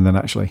Barrowman then,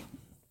 actually.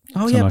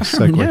 Oh, yeah, nice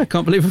Barrowman. Yeah, I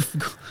can't believe I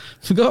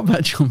forgot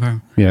about John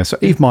Barrowman. Yeah, so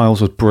Eve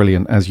Miles was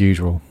brilliant, as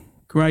usual.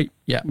 Great,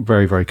 yeah.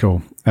 Very, very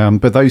cool.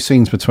 But those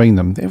scenes between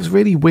them, it was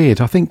really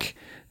weird. I think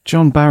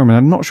John Barrowman,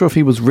 I'm not sure if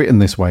he was written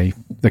this way,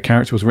 the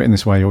character was written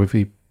this way, or if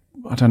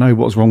I don't know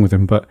what was wrong with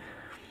him, but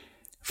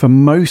for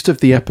most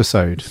of the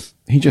episode,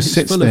 he just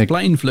sits full there. Of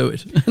plane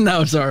fluid.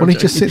 No, sorry. Well, he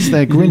just sits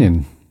there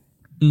grinning.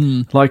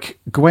 Like,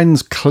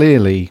 Gwen's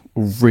clearly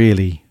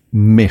really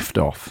miffed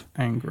off.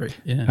 Angry,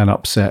 yeah. And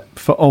upset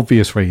for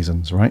obvious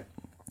reasons, right?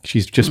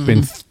 She's just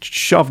been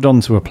shoved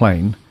onto a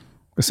plane,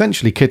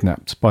 essentially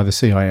kidnapped by the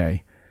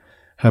CIA.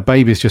 Her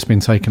baby's just been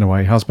taken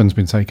away. Husband's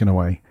been taken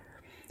away.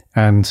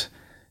 And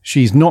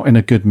she's not in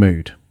a good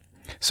mood.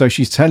 So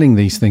she's saying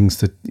these things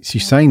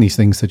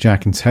to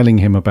Jack and telling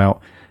him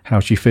about how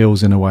she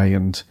feels in a way.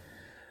 And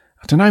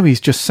I don't know, he's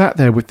just sat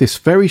there with this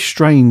very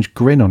strange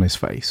grin on his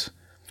face.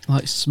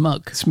 Like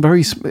smug. It's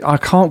very,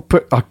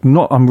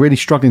 I'm really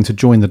struggling to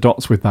join the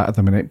dots with that at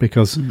the minute,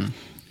 because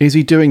is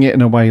he doing it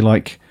in a way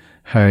like,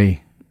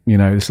 hey, you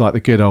know, it's like the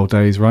good old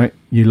days, right?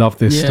 You love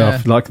this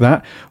stuff like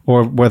that,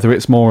 or whether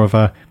it's more of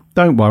a,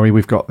 don't worry,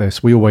 we've got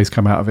this. We always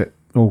come out of it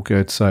all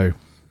good. So,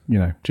 you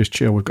know, just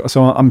chill.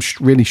 So I'm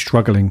really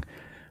struggling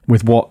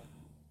with what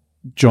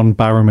John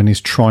Barrowman is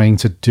trying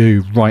to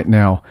do right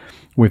now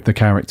with the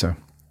character.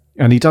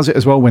 And he does it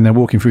as well when they're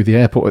walking through the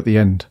airport at the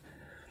end.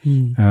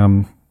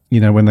 You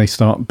know, when they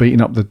start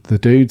beating up the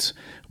dudes,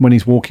 when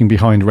he's walking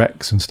behind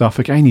Rex and stuff,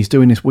 again, he's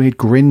doing this weird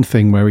grin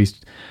thing where he's,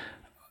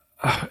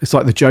 it's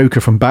like the Joker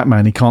from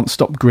Batman. He can't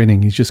stop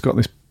grinning. He's just got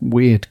this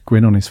weird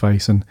grin on his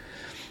face. And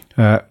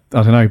I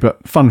don't know,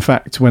 but fun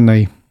fact, when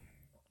they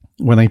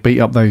beat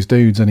up those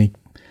dudes and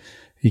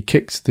he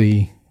kicks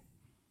the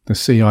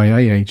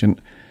CIA agent,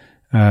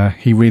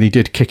 he really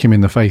did kick him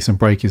in the face and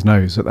break his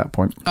nose at that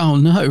point. Oh,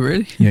 no,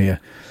 really? Yeah.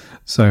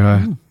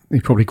 So he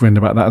probably grinned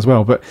about that as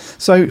well. But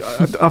so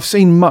I've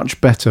seen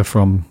much better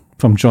from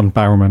John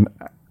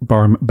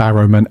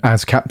Barrowman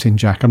as Captain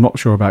Jack. I'm not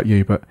sure about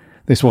you, but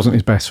this wasn't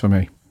his best for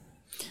me.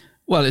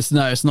 Well, it's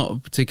not a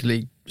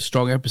particularly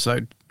strong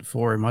episode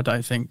for him, I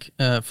don't think,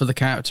 for the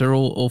character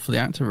or for the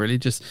actor, really.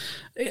 Just,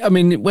 I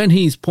mean, when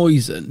he's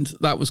poisoned,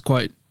 that was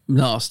quite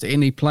nasty,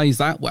 and he plays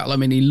that well. I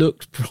mean, he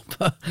looked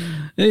proper.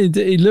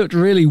 He looked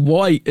really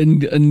white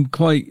and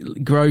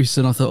quite gross,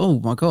 and I thought, oh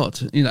my god,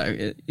 you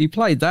know, he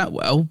played that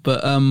well.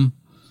 But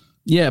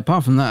yeah,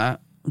 apart from that,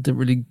 I didn't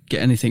really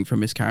get anything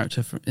from his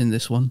character in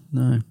this one.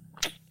 No.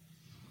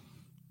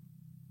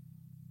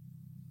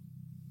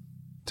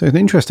 So an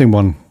interesting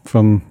one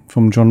from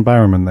John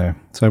Barrowman there.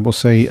 So we'll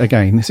see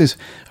again. This is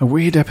a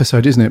weird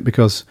episode, isn't it?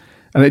 Because,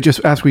 and it just,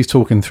 as we've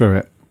talked through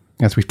it,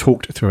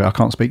 I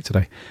can't speak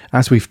today.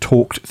 As we've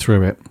talked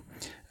through it,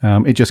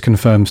 it just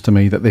confirms to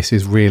me that this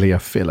is really a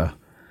filler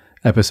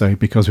episode,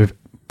 because with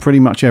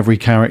pretty much every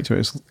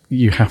character,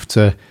 you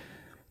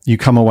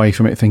come away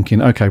from it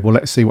thinking, okay, well,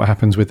 let's see what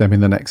happens with them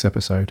in the next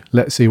episode.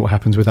 Let's see what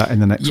happens with that in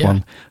the next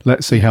one.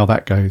 Let's see how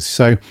that goes.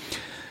 So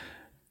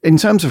in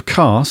terms of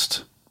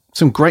cast,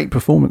 some great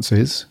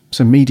performances,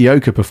 some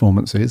mediocre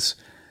performances.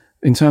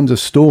 In terms of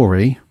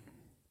story,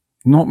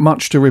 not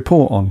much to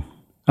report on.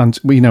 And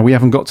we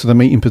haven't got to the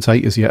meat and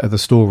potatoes yet of the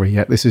story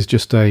yet. This is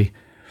just an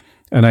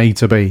A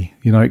to B.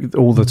 You know,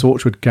 all the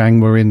Torchwood gang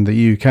were in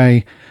the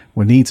UK.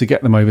 We need to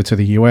get them over to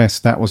the US.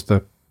 That was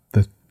the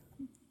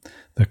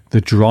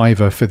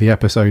driver for the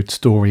episode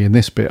story in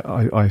this bit,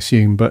 I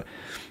assume. But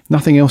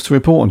nothing else to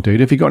report on,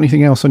 dude. Have you got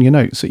anything else on your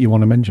notes that you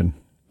want to mention?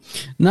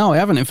 No, I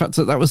haven't. In fact,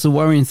 that was the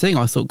worrying thing.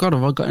 I thought, God,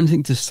 have I got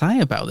anything to say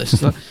about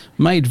this? I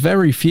made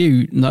very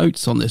few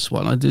notes on this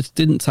one. I just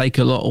didn't take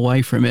a lot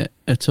away from it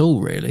at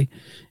all, really.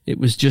 It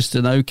was just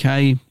an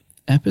okay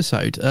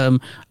episode.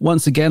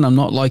 Once again, I'm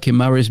not liking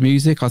Murray's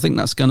music. I think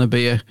that's going to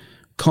be a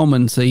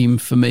common theme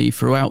for me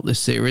throughout this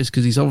series,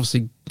 because he's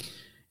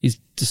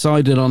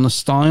decided on a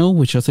style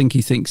which I think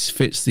he thinks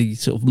fits the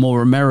sort of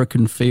more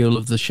American feel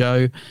of the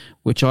show,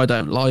 which I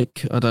don't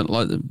like. I don't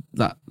like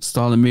that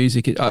style of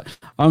music. I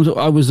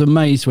was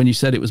amazed when you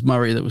said it was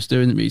Murray that was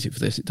doing the music for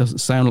this. It doesn't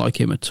sound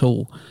like him at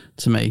all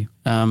to me.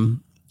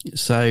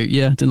 So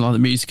yeah, didn't like the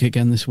music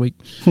again this week.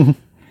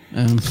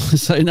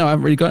 So no, I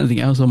haven't really got anything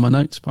else on my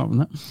notes apart from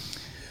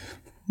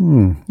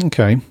that.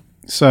 Okay.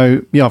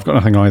 So yeah, I've got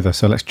nothing either.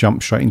 So let's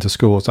jump straight into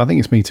scores. I think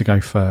it's me to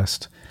go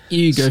first.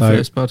 You go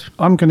first, bud.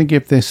 I'm going to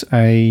give this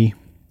a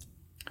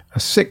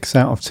 6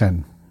 out of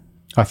 10.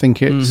 I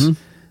think it's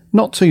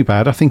not too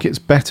bad. I think it's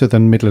better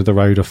than middle of the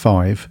road of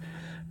 5,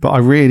 but I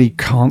really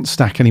can't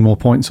stack any more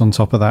points on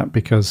top of that,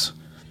 because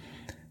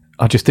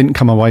I just didn't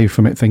come away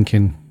from it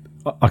thinking,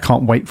 I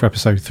can't wait for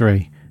episode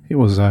 3. It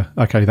was,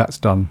 okay, that's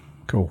done.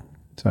 Cool.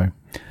 So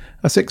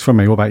a 6 from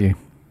me. What about you?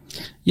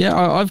 Yeah,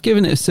 I've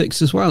given it a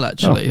 6 as well,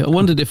 actually. I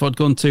wondered if I'd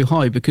gone too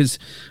high because,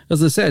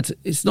 as I said,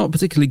 it's not a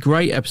particularly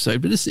great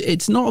episode, but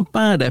it's not a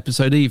bad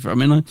episode either. I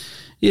mean,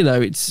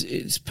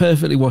 it's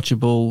perfectly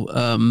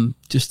watchable.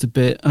 Just a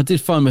bit. I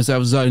did find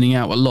myself zoning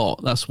out a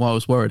lot. That's why I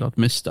was worried I'd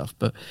miss stuff.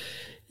 But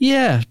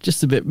yeah,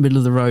 just a bit middle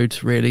of the road,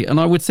 really. And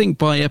I would think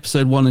by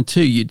episode 1 and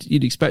 2,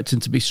 you'd expect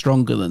it to be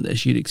stronger than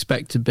this. You'd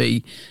expect to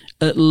be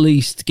at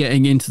least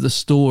getting into the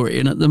story.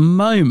 And at the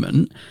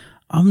moment,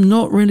 I'm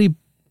not really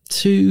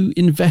too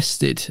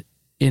invested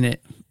in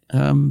it.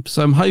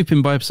 So I'm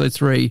hoping by episode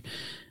 3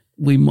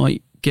 we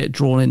might get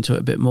drawn into it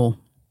a bit more.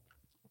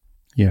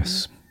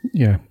 Yes.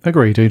 Yeah,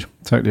 agree, dude.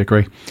 Totally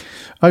agree.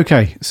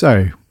 Okay,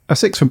 so a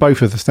 6 from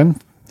both of us then.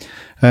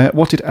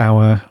 What did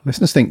our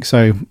listeners think?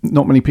 So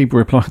not many people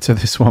replied to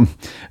this one.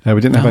 We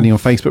didn't have any on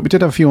Facebook. We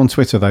did have a few on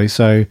Twitter though.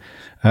 So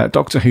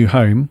Doctor Who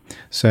Home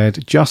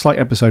said, just like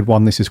episode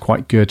 1, this is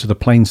quite good. The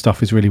plane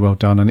stuff is really well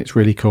done, and it's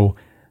really cool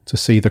to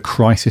see the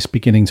crisis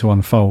beginning to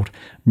unfold.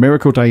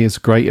 Miracle Day is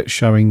great at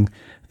showing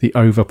the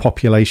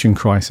overpopulation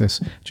crisis.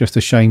 Just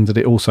a shame that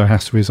it also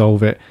has to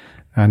resolve it,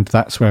 and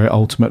that's where it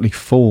ultimately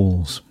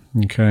falls.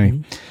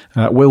 Okay.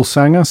 Will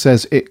Sanger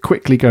says, it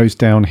quickly goes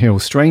downhill.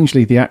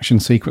 Strangely, the action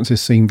sequences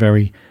seem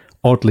very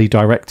oddly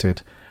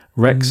directed.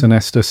 Rex and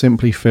Esther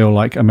simply feel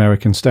like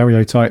American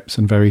stereotypes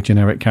and very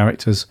generic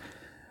characters.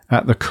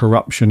 At the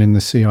corruption in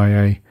the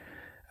CIA,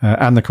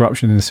 and the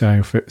corruption in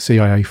the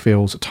CIA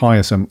feels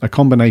tiresome. A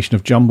combination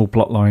of jumbled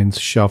plot lines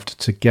shoved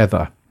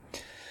together.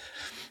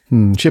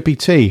 Chippy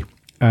T,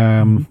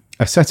 a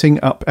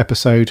setting up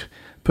episode,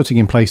 putting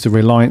in place the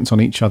reliance on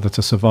each other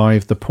to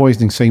survive. The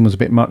poisoning scene was a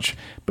bit much,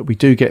 but we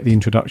do get the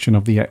introduction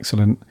of the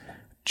excellent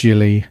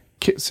Jilly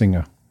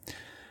Kitzinger.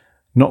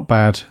 Not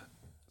bad.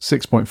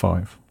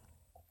 6.5.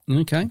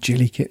 Okay.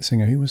 Jilly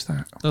Kitzinger, who was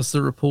that? That's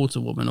the reporter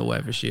woman or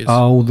whatever she is.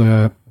 Oh,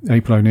 the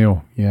April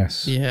O'Neil,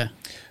 yes. Yeah.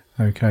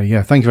 Okay,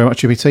 yeah. Thank you very much,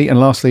 Chippy T. And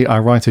lastly,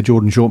 our writer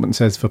Jordan Shortman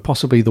says, for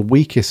possibly the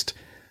weakest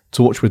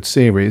Torchwood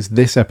series,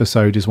 this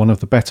episode is one of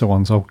the better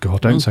ones. Oh,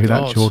 God, don't say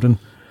that, Jordan.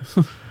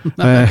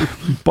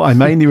 But I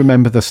mainly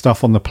remember the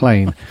stuff on the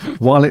plane.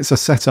 While it's a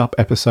set-up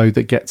episode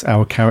that gets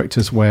our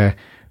characters where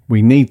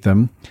we need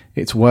them,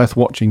 it's worth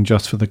watching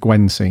just for the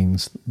Gwen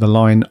scenes. The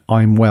line,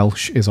 I'm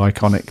Welsh, is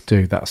iconic.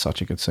 Dude, that's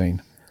such a good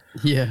scene.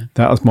 Yeah.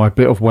 That was my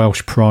bit of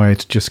Welsh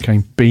pride just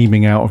came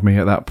beaming out of me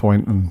at that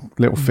point, and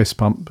little fist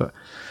pump. But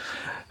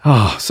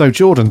so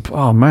Jordan,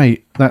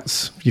 mate,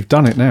 you've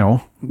done it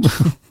now.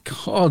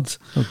 God.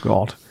 Oh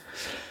God.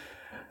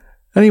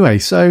 Anyway,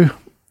 so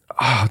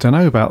I don't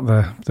know about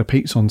the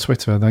peeps on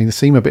Twitter. They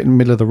seem a bit in the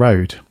middle of the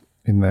road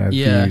in their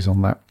views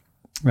on that.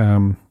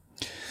 Okie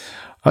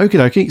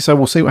dokie. So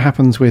we'll see what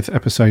happens with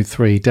episode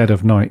 3, Dead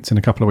of Night, in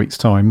a couple of weeks'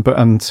 time. But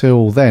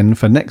until then,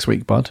 for next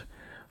week, Bud,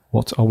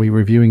 what are we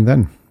reviewing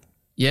then?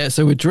 Yeah,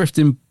 so we're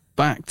drifting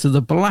back to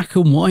the black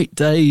and white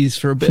days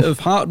for a bit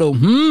of Hartnell.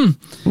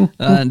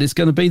 And it's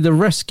going to be The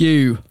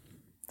Rescue.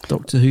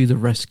 Doctor Who The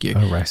Rescue.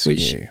 The Rescue.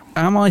 Which,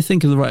 am I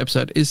thinking of the right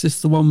episode? Is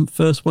this the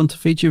first one to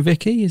feature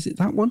Vicky? Is it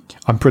that one?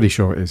 I'm pretty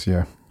sure it is,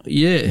 yeah.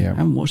 Yeah. I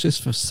haven't watched this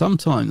for some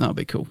time. That'll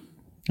be cool.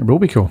 It will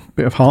be cool.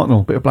 Bit of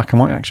Hartnell, bit of black and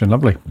white action.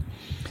 Lovely.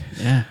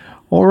 Yeah.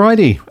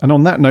 Alrighty. And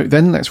on that note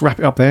then, let's wrap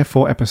it up there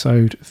for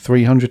episode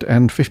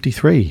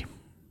 353.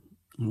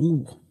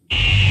 Ooh.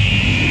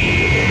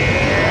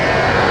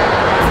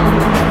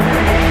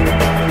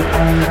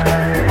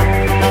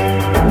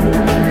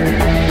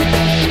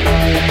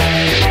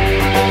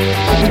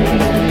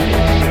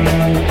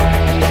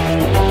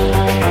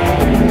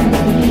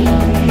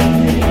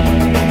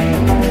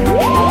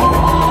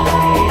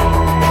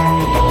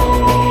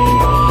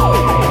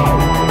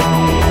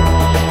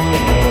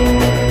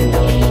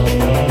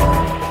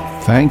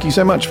 Thank you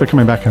so much for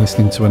coming back and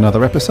listening to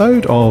another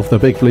episode of the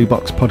Big Blue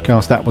Box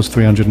podcast. That was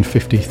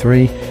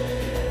 353.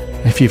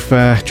 If you've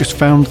just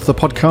found the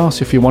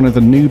podcast, if you're one of the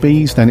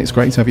newbies, then it's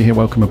great to have you here.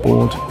 Welcome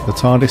aboard the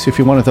TARDIS. If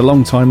you're one of the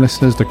long-time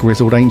listeners, the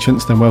grizzled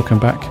ancients, then welcome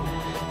back.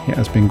 It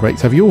has been great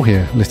to have you all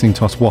here listening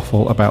to us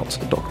waffle about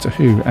Doctor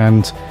Who.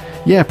 And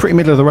yeah, pretty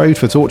middle of the road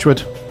for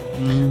Torchwood.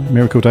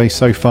 Miracle Day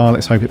so far.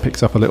 Let's hope it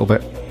picks up a little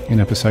bit in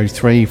episode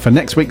 3. For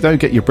next week, though,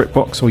 get your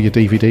BritBox or your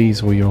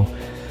DVDs or your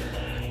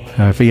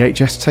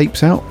VHS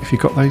tapes out, if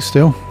you've got those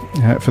still.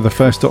 For the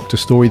first Doctor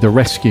story, The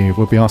Rescue,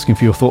 we'll be asking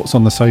for your thoughts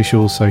on the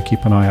socials, so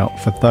keep an eye out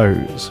for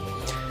those.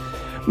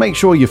 Make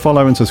sure you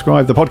follow and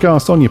subscribe the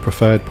podcast on your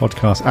preferred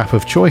podcast app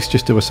of choice.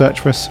 Just do a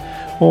search for us,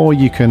 or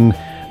you can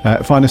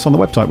find us on the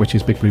website, which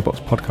is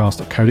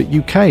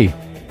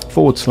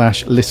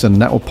bigblueboxpodcast.co.uk/listen.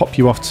 That will pop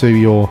you off to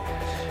your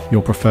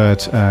preferred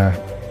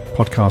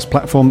podcast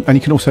platform, and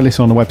you can also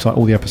listen on the website.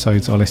 All the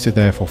episodes are listed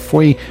there for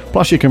free,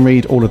 plus you can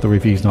read all of the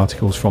reviews and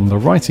articles from the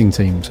writing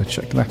team, so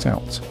check that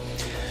out.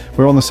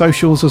 We're on the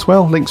socials as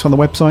well, links on the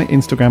website,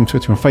 Instagram,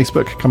 Twitter and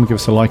Facebook. Come and give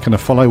us a like and a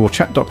follow, or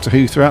chat Doctor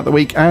Who throughout the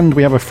week, and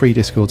we have a free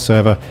Discord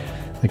server.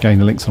 Again,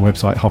 the links on the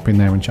website. Hop in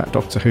there and chat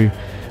Doctor Who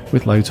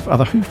with loads of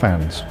other Who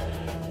fans.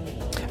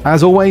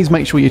 As always,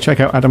 make sure you check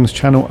out Adam's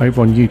channel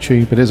over on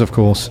YouTube. It is, of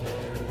course,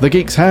 The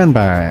Geek's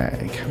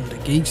Handbag.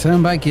 Geek's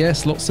Handbag,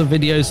 yes, lots of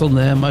videos on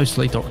there,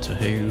 mostly Doctor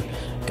Who.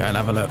 Go and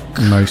have a look.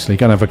 Mostly.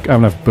 Go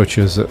and have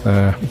butchers at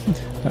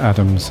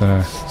Adam's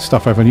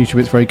stuff over on YouTube.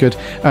 It's very good.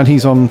 And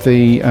he's on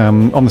the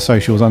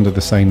socials under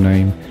the same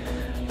name,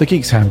 The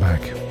Geek's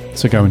Handbag.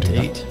 So go and do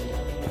that.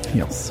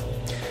 Yes.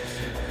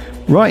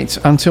 Right,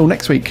 until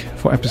next week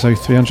for episode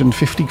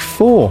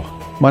 354.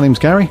 My name's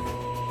Gary.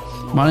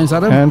 My name's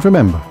Adam. And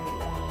remember,